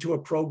you into a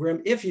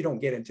program if you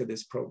don't get into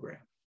this program.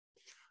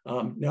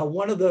 Now,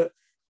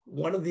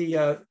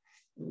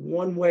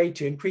 one way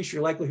to increase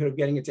your likelihood of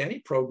getting into any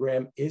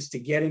program is to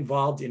get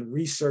involved in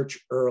research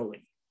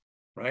early,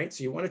 right?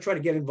 So you want to try to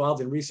get involved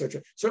in research.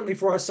 Certainly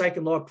for our Psych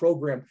and Law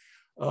program,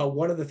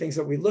 one of the things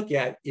that we look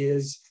at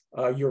is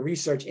your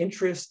research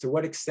interests, to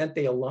what extent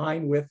they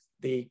align with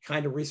the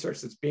kind of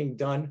research that's being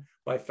done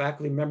by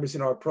faculty members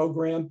in our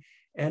program,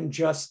 and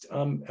just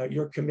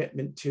your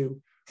commitment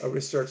to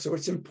research. So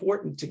it's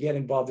important to get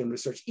involved in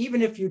research,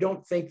 even if you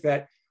don't think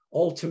that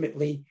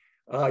ultimately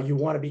you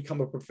want to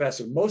become a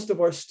professor. Most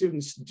of our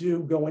students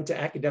do go into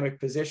academic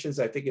positions.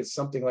 I think it's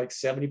something like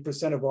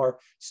 70% of our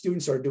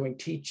students are doing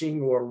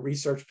teaching or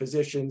research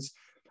positions.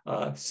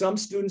 Some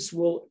students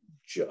will,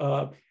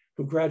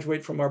 who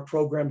graduate from our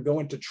program, go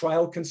into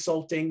trial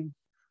consulting.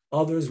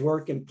 Others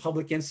work in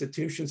public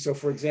institutions. So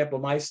for example,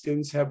 my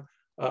students have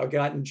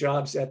gotten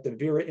jobs at the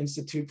Vera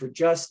Institute for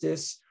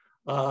Justice,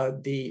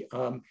 the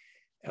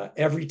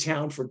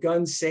Everytown for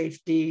Gun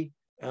Safety,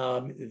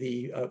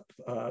 the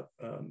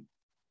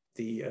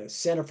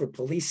Center for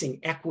Policing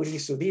Equity.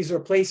 So these are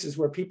places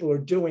where people are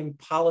doing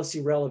policy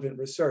relevant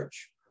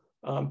research.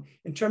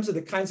 In terms of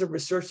the kinds of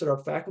research that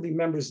our faculty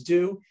members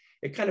do,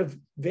 it kind of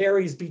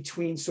varies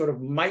between sort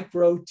of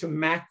micro to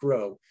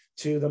macro.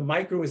 To the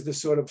micro is the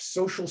sort of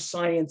social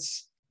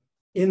science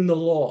in the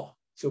law.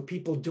 So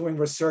people doing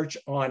research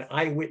on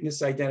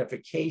eyewitness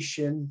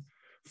identification,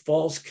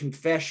 false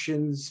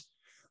confessions.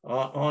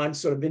 On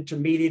sort of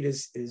intermediate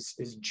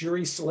is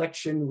jury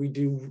selection. We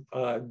do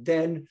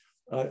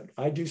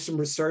I do some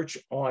research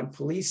on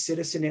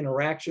police-citizen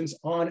interactions,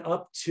 on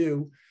up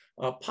to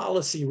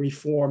policy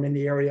reform in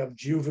the area of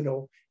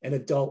juvenile and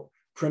adult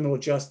criminal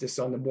justice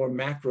on the more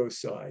macro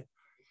side.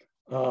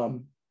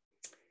 What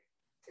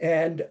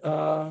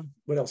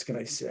else can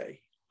I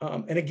say?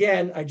 And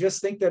again, I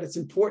just think that it's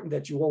important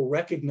that you all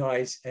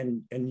recognize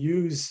and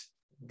use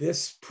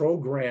this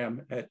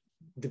program at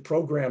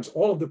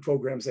all of the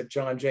programs at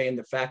John Jay and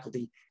the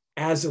faculty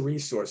as a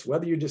resource,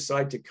 whether you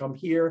decide to come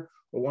here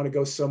or want to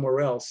go somewhere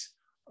else.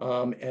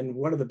 And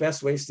one of the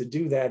best ways to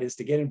do that is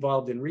to get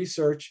involved in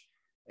research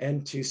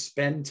and to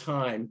spend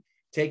time,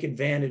 take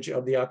advantage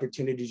of the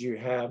opportunities you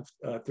have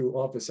through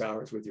office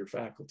hours with your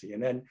faculty.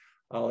 And then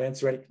I'll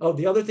answer any. Oh,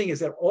 the other thing is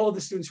that all of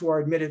the students who are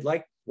admitted,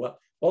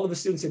 all of the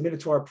students admitted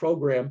to our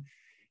program,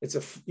 it's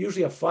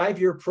usually a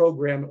 5-year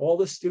program. All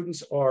the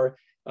students are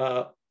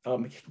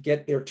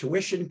get their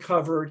tuition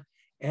covered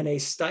and a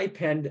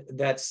stipend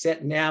that's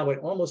set now at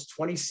almost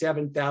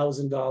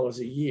 $27,000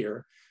 a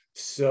year.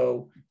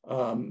 So,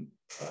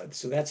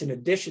 so that's in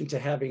addition to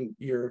having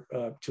your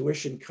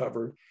tuition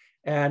covered,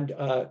 and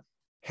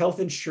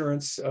health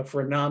insurance for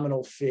a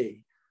nominal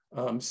fee.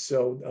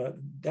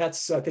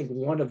 That's, I think,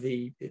 one of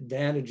the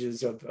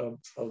advantages of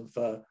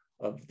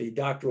the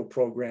doctoral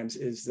programs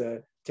is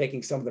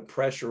taking some of the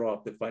pressure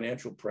off, the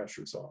financial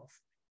pressures off.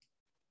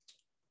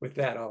 With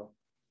that, I'll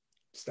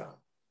stop.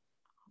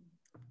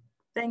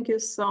 Thank you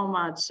so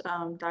much,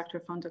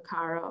 Dr.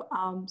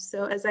 Fondacaro.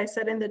 So as I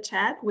said in the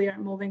chat, we are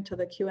moving to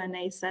the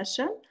Q&A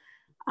session.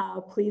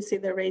 Please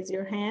either raise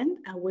your hand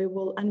and we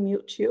will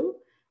unmute you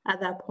at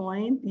that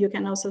point. You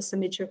can also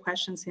submit your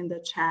questions in the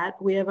chat.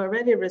 We have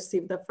already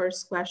received the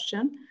first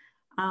question,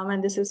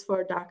 and this is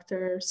for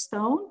Dr.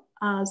 Stone.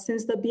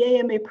 Since the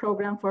BA/MA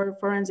program for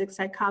forensic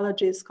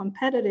psychology is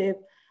competitive,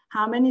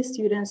 how many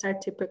students are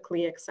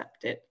typically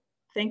accepted?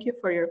 Thank you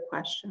for your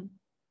question.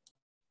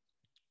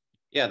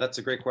 Yeah, that's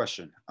a great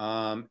question.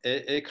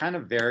 It kind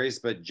of varies,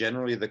 but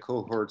generally the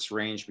cohorts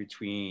range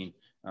between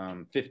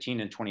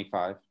 15 and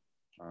 25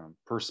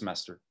 per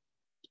semester.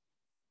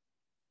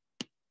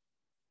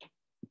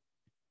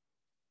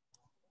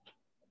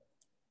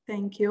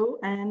 Thank you.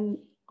 And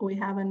we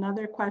have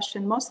another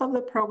question. Most of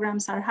the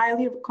programs are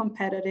highly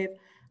competitive.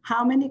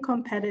 How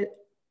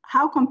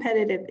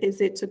competitive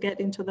is it to get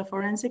into the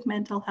forensic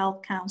mental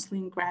health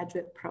counseling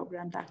graduate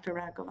program, Dr.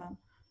 Raghavan?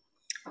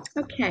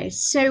 Okay,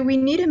 so we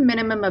need a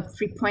minimum of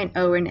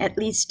 3.0 and at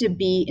least a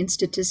B in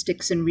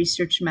statistics and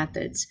research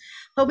methods.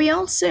 But we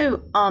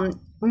also,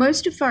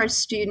 most of our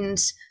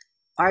students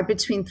are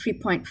between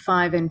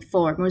 3.5 and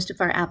 4, most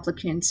of our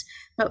applicants.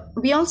 But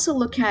we also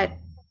look at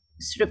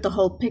sort of the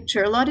whole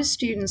picture. A lot of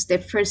students, their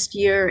first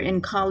year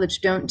in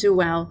college don't do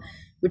well,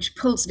 which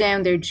pulls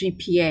down their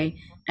GPA.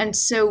 And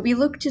so we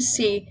look to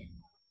see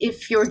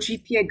if your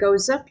GPA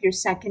goes up your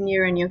second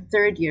year and your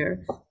third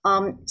year.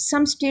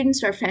 Some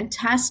students are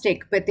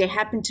fantastic, but they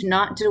happen to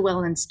not do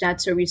well in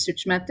stats or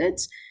research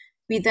methods.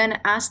 We then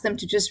ask them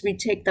to just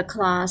retake the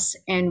class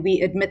and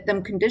we admit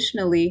them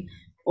conditionally,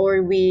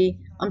 or we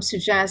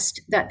suggest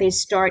that they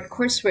start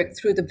coursework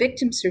through the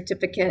victim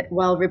certificate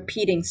while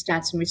repeating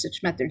stats and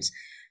research methods.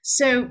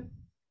 So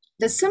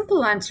the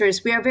simple answer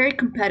is we are very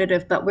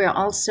competitive, but we're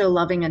also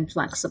loving and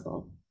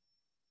flexible.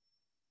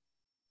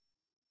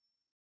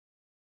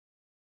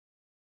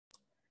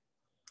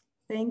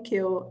 Thank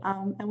you.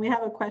 And we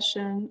have a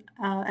question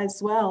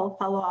as well,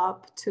 follow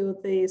up to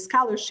the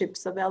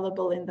scholarships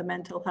available in the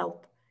mental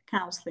health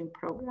counseling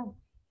program.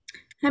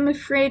 I'm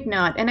afraid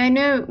not. And I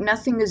know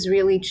nothing is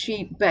really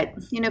cheap, but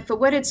for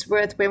what it's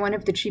worth, we're one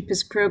of the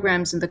cheapest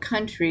programs in the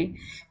country.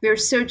 We're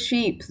so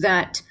cheap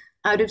that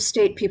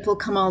out-of-state people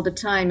come all the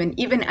time, and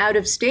even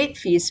out-of-state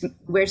fees,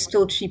 we're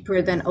still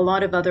cheaper than a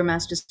lot of other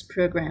master's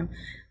programs.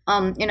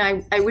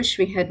 I wish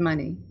we had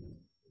money,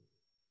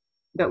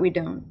 but we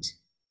don't.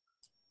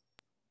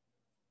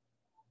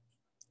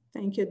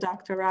 Thank you,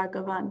 Dr.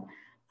 Raghavan.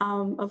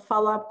 A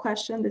follow-up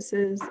question. This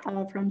is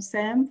from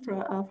Sam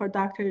for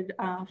Dr.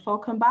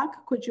 Falkenbach.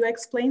 Could you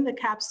explain the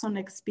capstone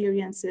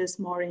experiences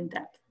more in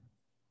depth?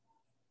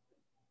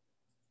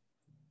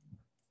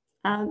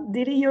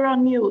 Didi, you're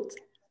on mute.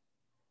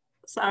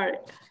 Sorry.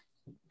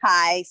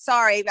 Hi,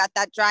 sorry about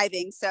that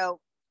driving. So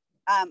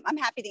I'm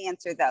happy to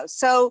answer those.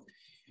 So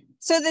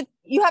that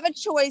you have a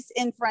choice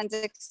in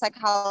forensic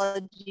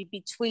psychology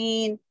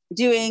between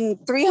doing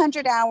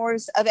 300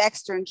 hours of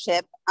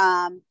externship,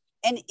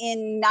 and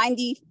in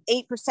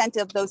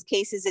 98% of those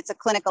cases, it's a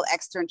clinical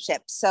externship.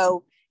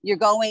 So you're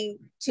going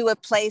to a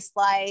place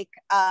like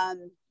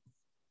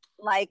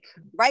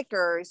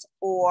Rikers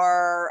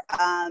or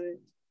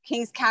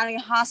Kings County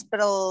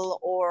Hospital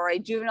or a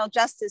juvenile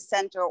justice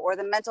center or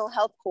the mental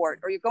health court,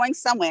 or you're going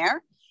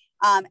somewhere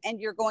and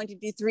you're going to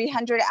do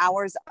 300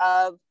 hours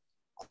of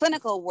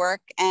clinical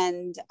work,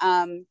 and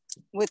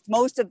with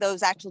most of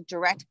those actual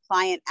direct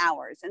client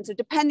hours. And so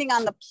depending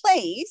on the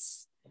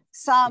place,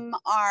 some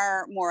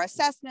are more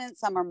assessment,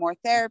 some are more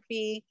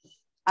therapy,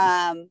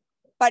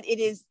 but it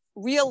is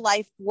real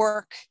life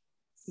work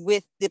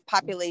with the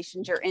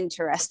populations you're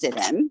interested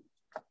in.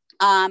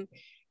 And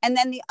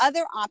then the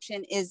other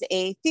option is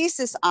a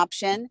thesis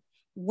option,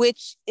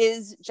 which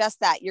is just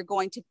that. You're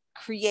going to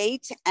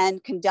create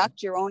and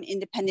conduct your own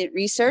independent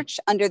research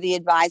under the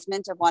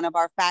advisement of one of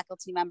our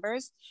faculty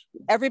members.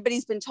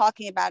 Everybody's been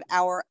talking about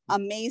our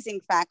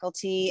amazing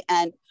faculty.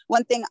 And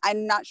one thing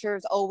I'm not sure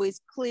is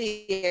always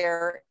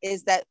clear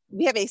is that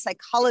we have a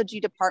psychology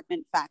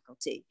department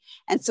faculty.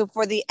 And so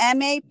for the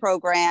MA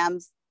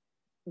programs,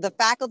 the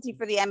faculty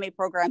for the MA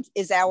programs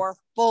is our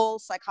full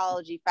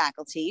psychology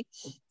faculty.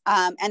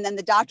 And then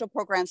the doctoral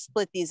programs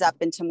split these up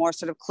into more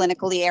sort of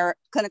clinical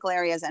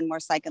areas and more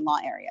psych and law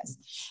areas.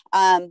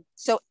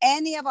 So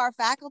any of our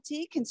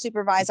faculty can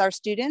supervise our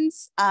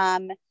students.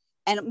 And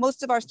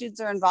most of our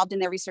students are involved in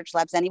their research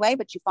labs anyway,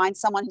 but you find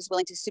someone who's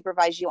willing to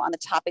supervise you on the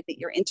topic that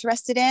you're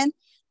interested in.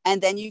 And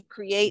then you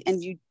create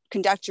and you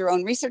conduct your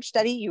own research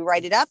study, you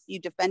write it up, you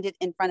defend it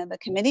in front of the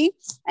committee,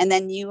 and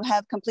then you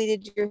have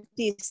completed your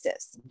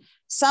thesis.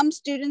 Some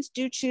students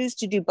do choose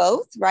to do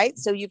both, right?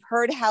 So you've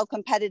heard how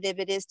competitive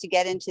it is to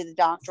get into the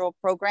doctoral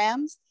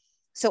programs.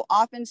 So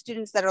often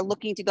students that are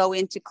looking to go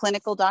into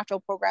clinical doctoral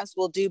programs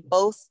will do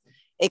both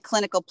a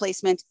clinical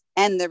placement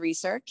and the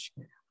research.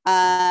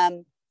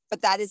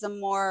 But that is a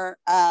more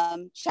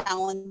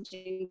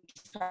challenging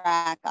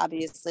track,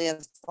 obviously,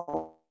 of a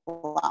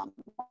lot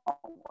more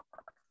work.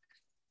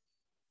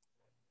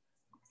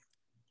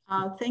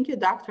 Thank you,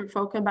 Dr.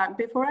 Falkenbach.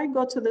 Before I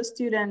go to the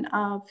student,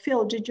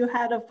 Phil, did you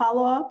have a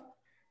follow-up?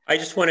 I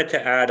just wanted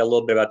to add a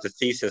little bit about the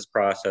thesis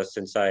process,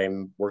 since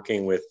I'm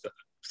working with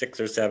 6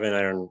 or 7,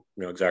 I don't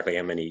know exactly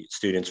how many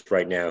students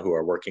right now who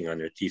are working on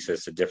their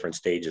thesis at different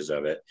stages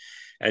of it.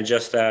 And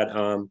just that,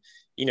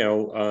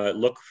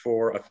 look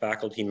for a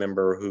faculty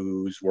member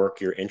whose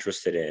work you're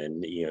interested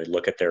in,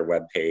 look at their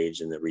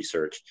webpage and the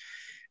research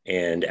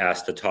and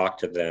ask to talk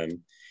to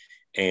them.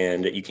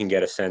 And you can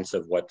get a sense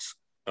of what's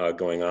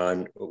going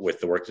on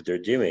with the work that they're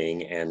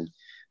doing and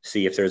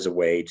see if there's a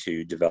way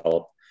to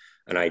develop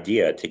an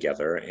idea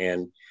together.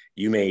 And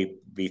you may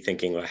be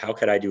thinking, well, how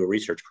could I do a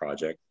research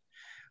project?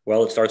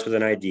 Well, it starts with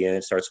an idea, and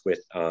it starts with,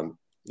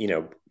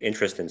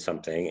 interest in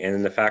something. And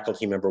then the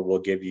faculty member will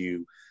give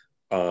you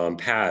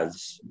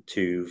paths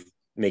to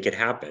make it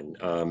happen.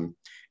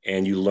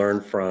 And you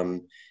learn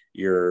from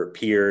your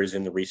peers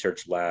in the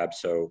research lab.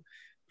 So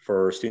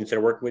for students that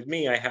are working with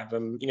me, I have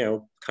them,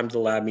 come to the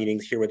lab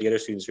meetings, hear what the other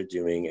students are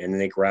doing, and then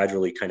they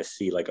gradually kind of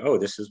see like, oh,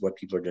 this is what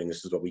people are doing,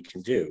 this is what we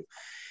can do.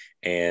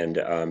 and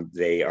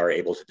they are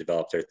able to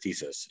develop their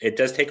thesis. It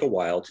does take a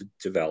while to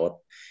develop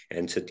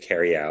and to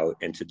carry out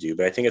and to do,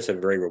 but I think it's a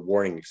very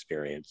rewarding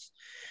experience,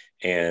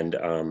 and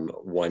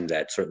one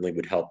that certainly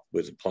would help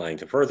with applying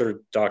to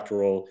further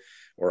doctoral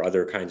or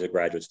other kinds of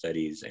graduate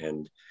studies.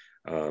 And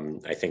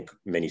I think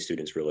many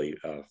students really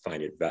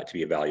find it to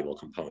be a valuable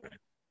component.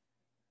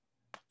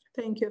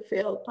 Thank you,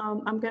 Phil.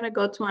 I'm going to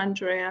go to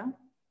Andrea.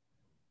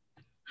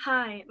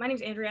 Hi, my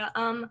name's Andrea.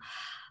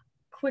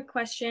 Quick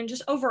question,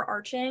 just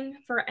overarching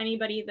for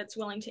anybody that's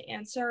willing to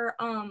answer.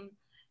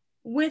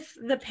 With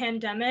the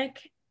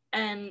pandemic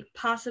and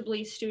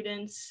possibly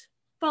students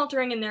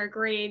faltering in their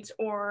grades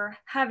or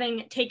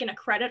having taken a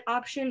credit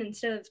option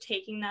instead of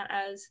taking that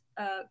as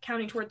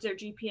counting towards their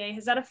GPA,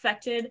 has that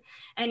affected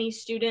any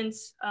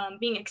students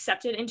being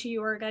accepted into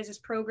your guys'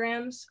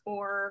 programs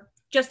or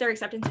just their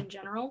acceptance in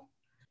general?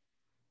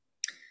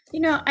 You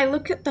know, I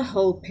look at the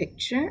whole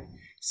picture.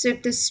 So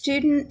if the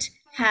student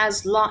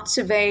has lots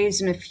of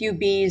A's and a few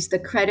B's, the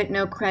credit,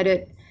 no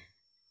credit,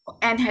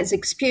 and has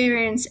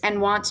experience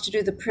and wants to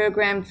do the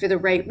program for the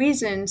right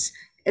reasons,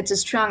 it's a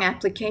strong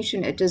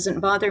application. It doesn't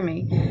bother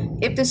me.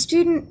 If the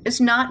student is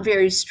not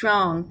very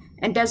strong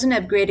and doesn't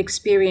have great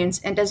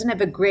experience and doesn't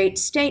have a great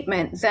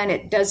statement, then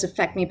it does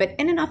affect me. But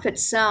in and of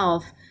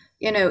itself,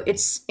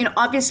 it's,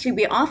 obviously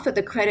we offer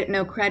the credit,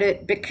 no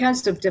credit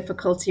because of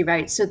difficulty,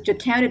 right? So to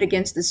count it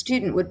against the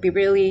student would be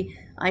really,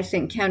 I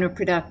think,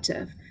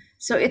 counterproductive.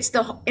 So it's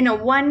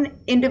one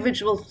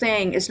individual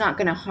thing is not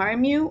going to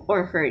harm you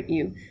or hurt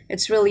you.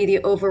 It's really the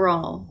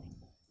overall.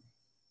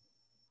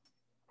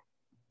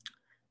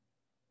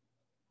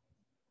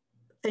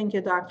 Thank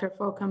you, Dr.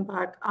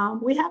 Falkenbach.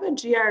 We have a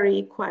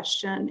GRE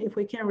question, if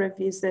we can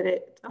revisit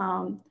it.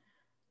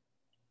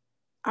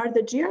 Are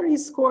the GRE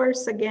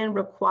scores again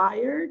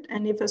required?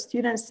 And if a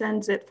student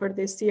sends it for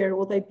this year,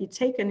 will they be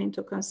taken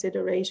into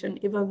consideration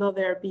even though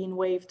they're being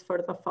waived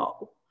for the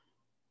fall?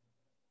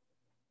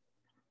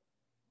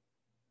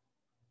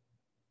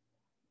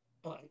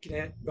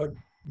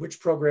 Which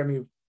program are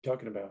you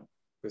talking about?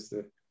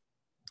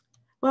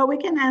 Well, we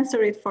can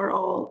answer it for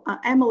all.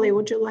 Emily,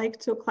 would you like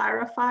to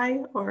clarify,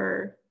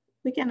 or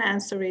we can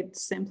answer it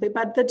simply?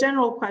 But the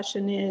general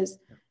question is,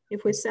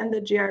 if we send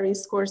the GRE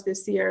scores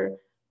this year,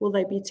 will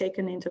they be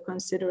taken into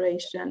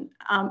consideration?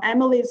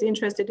 Emily is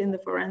interested in the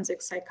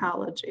forensic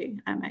psychology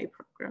MA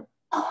program.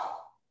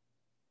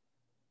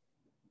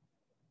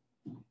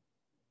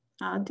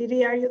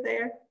 Didi, are you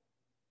there?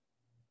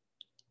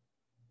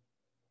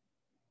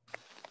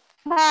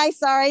 Hi,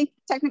 sorry,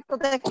 technical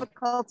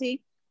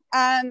difficulty.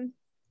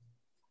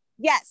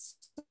 Yes,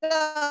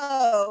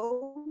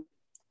 so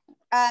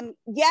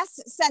yes,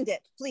 send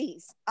it,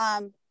 please.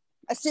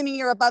 Assuming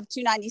you're above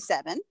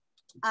 297.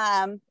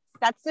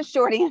 That's the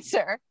short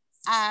answer.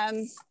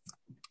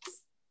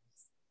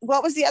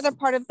 What was the other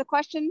part of the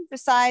question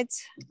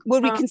besides,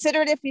 would we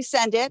consider it if you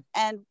send it?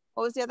 And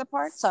what was the other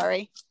part?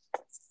 Sorry.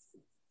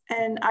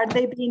 And are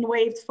they being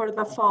waived for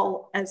the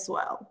fall as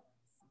well?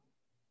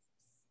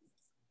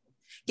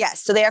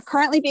 Yes, so they are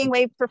currently being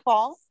waived for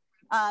fall.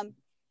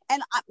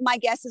 And my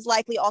guess is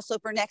likely also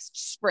for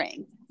next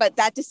spring, but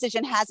that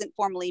decision hasn't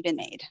formally been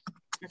made.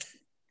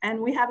 And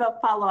we have a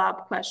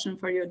follow-up question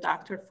for you,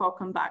 Dr.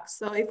 Falkenbach.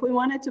 So if we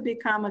wanted to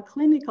become a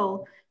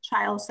clinical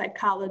child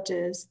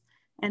psychologist,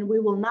 and we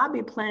will not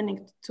be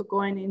planning to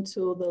going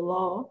into the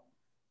law,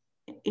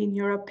 in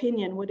your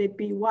opinion, would it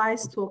be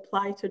wise to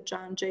apply to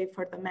John Jay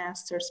for the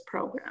master's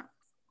program?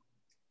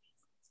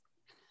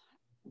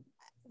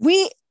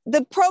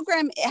 The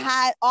program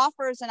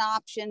offers an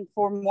option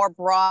for more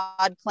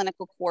broad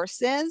clinical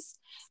courses,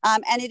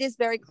 and it is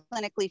very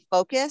clinically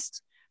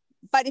focused.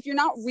 But if you're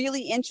not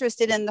really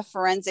interested in the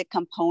forensic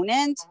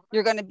component,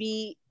 you're going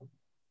to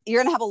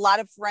have a lot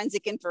of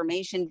forensic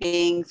information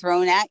being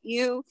thrown at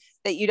you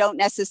that you don't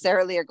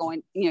necessarily you're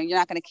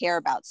not going to care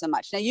about so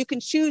much. Now you can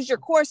choose your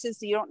courses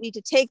so you don't need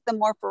to take the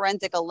more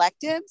forensic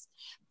electives,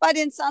 but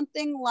in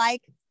something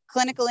like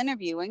clinical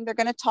interviewing, they're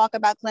going to talk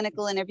about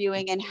clinical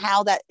interviewing and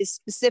how that is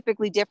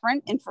specifically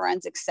different in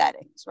forensic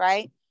settings,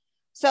 right?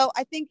 So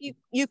I think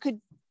you could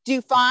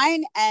do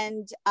fine,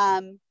 and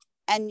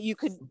you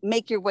could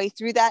make your way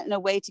through that in a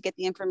way to get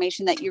the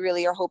information that you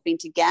really are hoping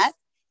to get.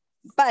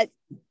 But,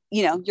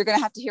 you're going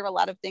to have to hear a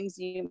lot of things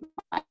you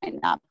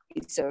might not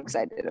be so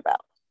excited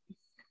about.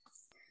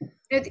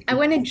 I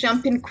want to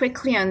jump in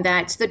quickly on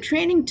that. The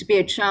training to be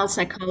a child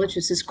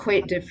psychologist is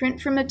quite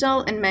different from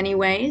adult in many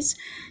ways.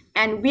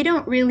 And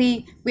we're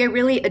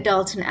really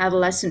adult and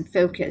adolescent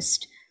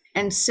focused.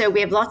 And so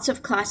we have lots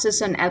of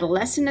classes on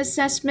adolescent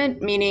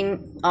assessment,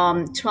 meaning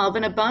 12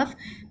 and above,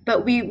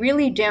 but we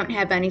really don't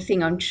have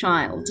anything on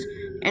child.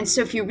 And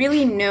so if you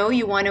really know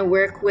you want to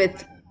work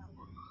with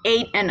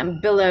 8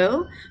 and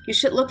below, you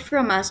should look for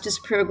a master's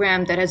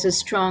program that has a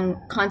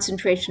strong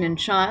concentration in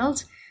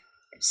child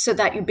so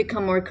that you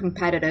become more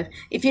competitive.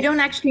 If you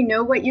don't actually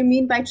know what you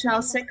mean by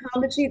child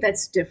psychology,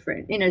 that's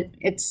different.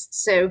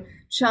 So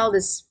child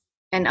is,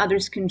 and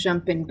others can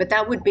jump in, but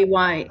that would be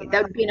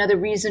another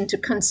reason to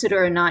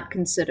consider or not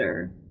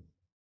consider.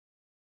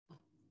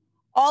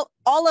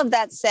 All of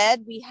that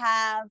said, we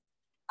have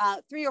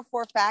 3 or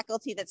 4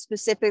 faculty that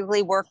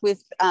specifically work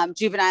with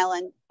juvenile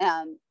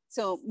and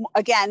so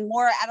again,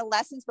 more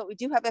adolescents, but we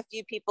do have a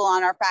few people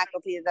on our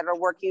faculty that are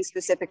working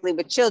specifically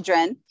with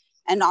children,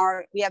 and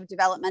we have a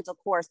developmental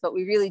course, but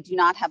we really do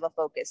not have a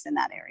focus in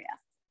that area.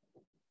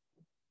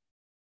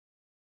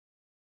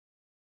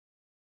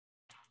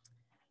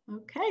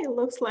 Okay, it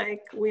looks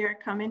like we are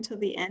coming to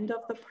the end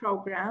of the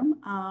program.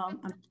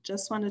 I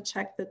just want to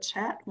check the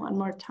chat one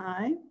more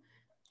time.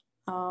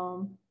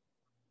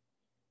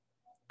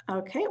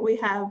 Okay, we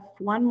have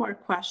one more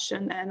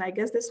question, and I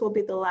guess this will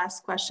be the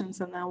last questions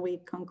and then we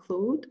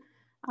conclude.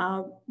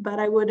 But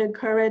I would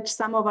encourage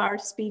some of our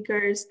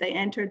speakers, they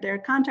entered their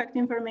contact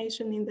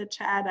information in the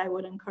chat. I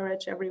would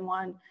encourage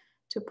everyone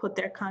to put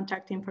their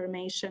contact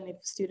information. If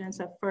students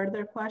have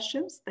further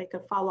questions, they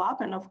could follow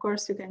up. And of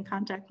course, you can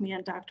contact me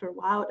and Dr.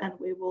 Wout, and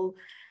we will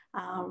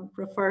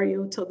refer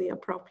you to the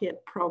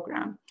appropriate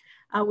program.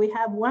 We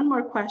have one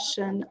more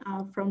question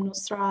from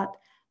Nusrat.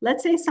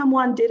 Let's say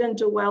someone didn't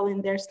do well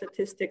in their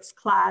statistics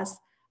class.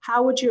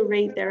 How would you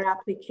rate their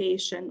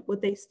application?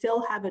 Would they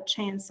still have a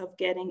chance of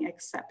getting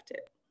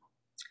accepted?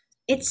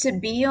 It's a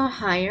B or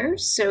higher.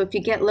 So if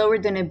you get lower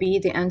than a B,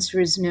 the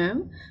answer is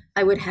no.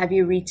 I would have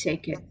you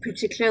retake it,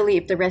 particularly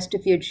if the rest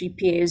of your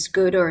GPA is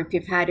good or if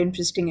you've had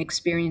interesting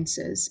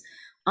experiences.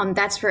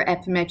 That's for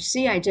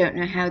FMHC. I don't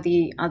know how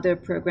the other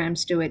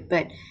programs do it,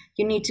 but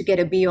you need to get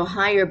a B or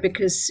higher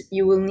because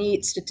you will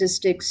need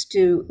statistics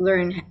to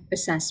learn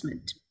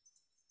assessment.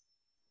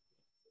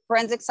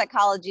 Forensic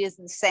psychology is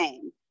the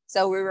same.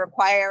 So we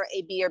require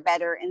a B or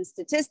better in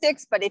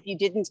statistics, but if you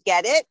didn't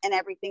get it and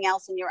everything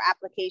else in your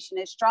application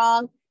is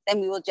strong, then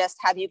we will just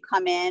have you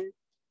come in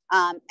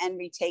and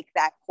retake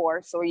that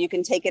course, or you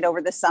can take it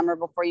over the summer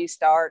before you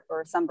start,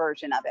 or some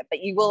version of it. But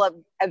you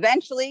will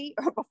eventually,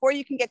 or before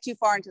you can get too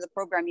far into the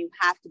program, you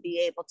have to be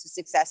able to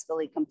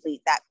successfully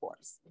complete that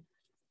course.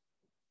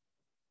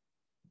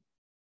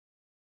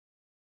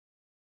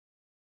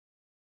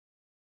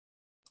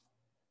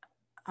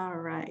 All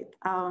right.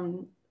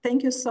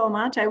 Thank you so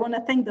much. I want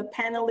to thank the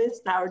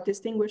panelists, our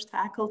distinguished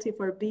faculty,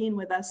 for being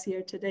with us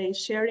here today,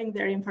 sharing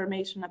their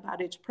information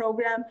about each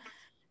program.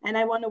 And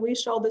I want to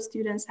wish all the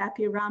students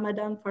happy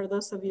Ramadan for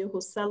those of you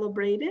who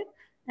celebrated.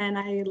 And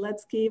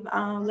let's give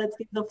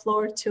the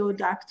floor to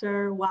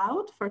Dr.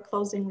 Wout for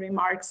closing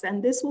remarks.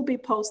 And this will be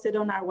posted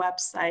on our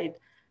website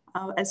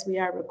as we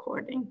are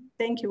recording.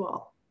 Thank you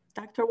all.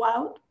 Dr.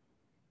 Wout?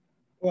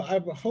 Well,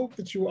 I hope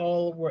that you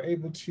all were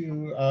able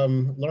to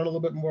learn a little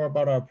bit more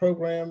about our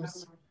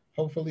programs,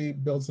 hopefully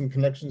build some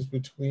connections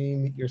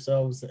between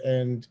yourselves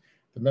and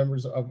the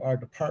members of our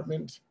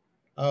department.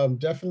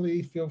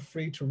 Definitely feel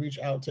free to reach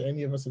out to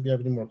any of us if you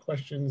have any more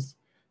questions.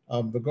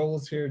 The goal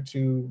is here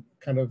to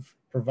kind of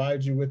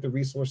provide you with the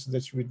resources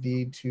that you would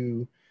need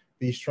to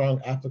be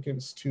strong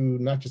applicants to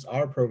not just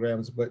our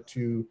programs, but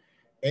to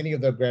any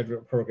of the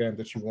graduate programs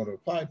that you want to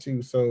apply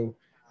to. So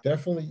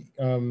definitely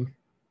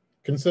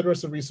consider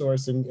us a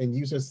resource and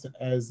use us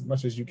as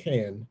much as you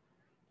can.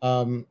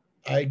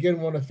 I again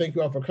want to thank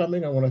you all for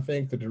coming. I want to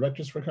thank the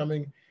directors for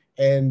coming.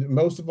 And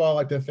most of all,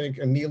 I'd like to thank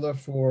Anila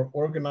for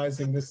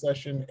organizing this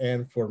session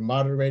and for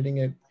moderating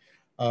it.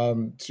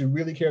 She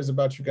really cares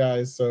about you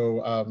guys.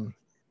 So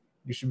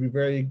you should be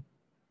very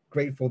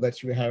grateful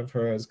that you have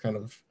her as kind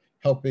of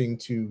helping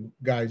to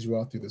guide you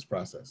all through this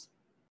process.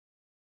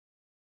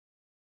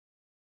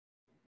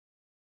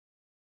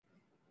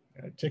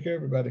 All right, take care,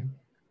 everybody.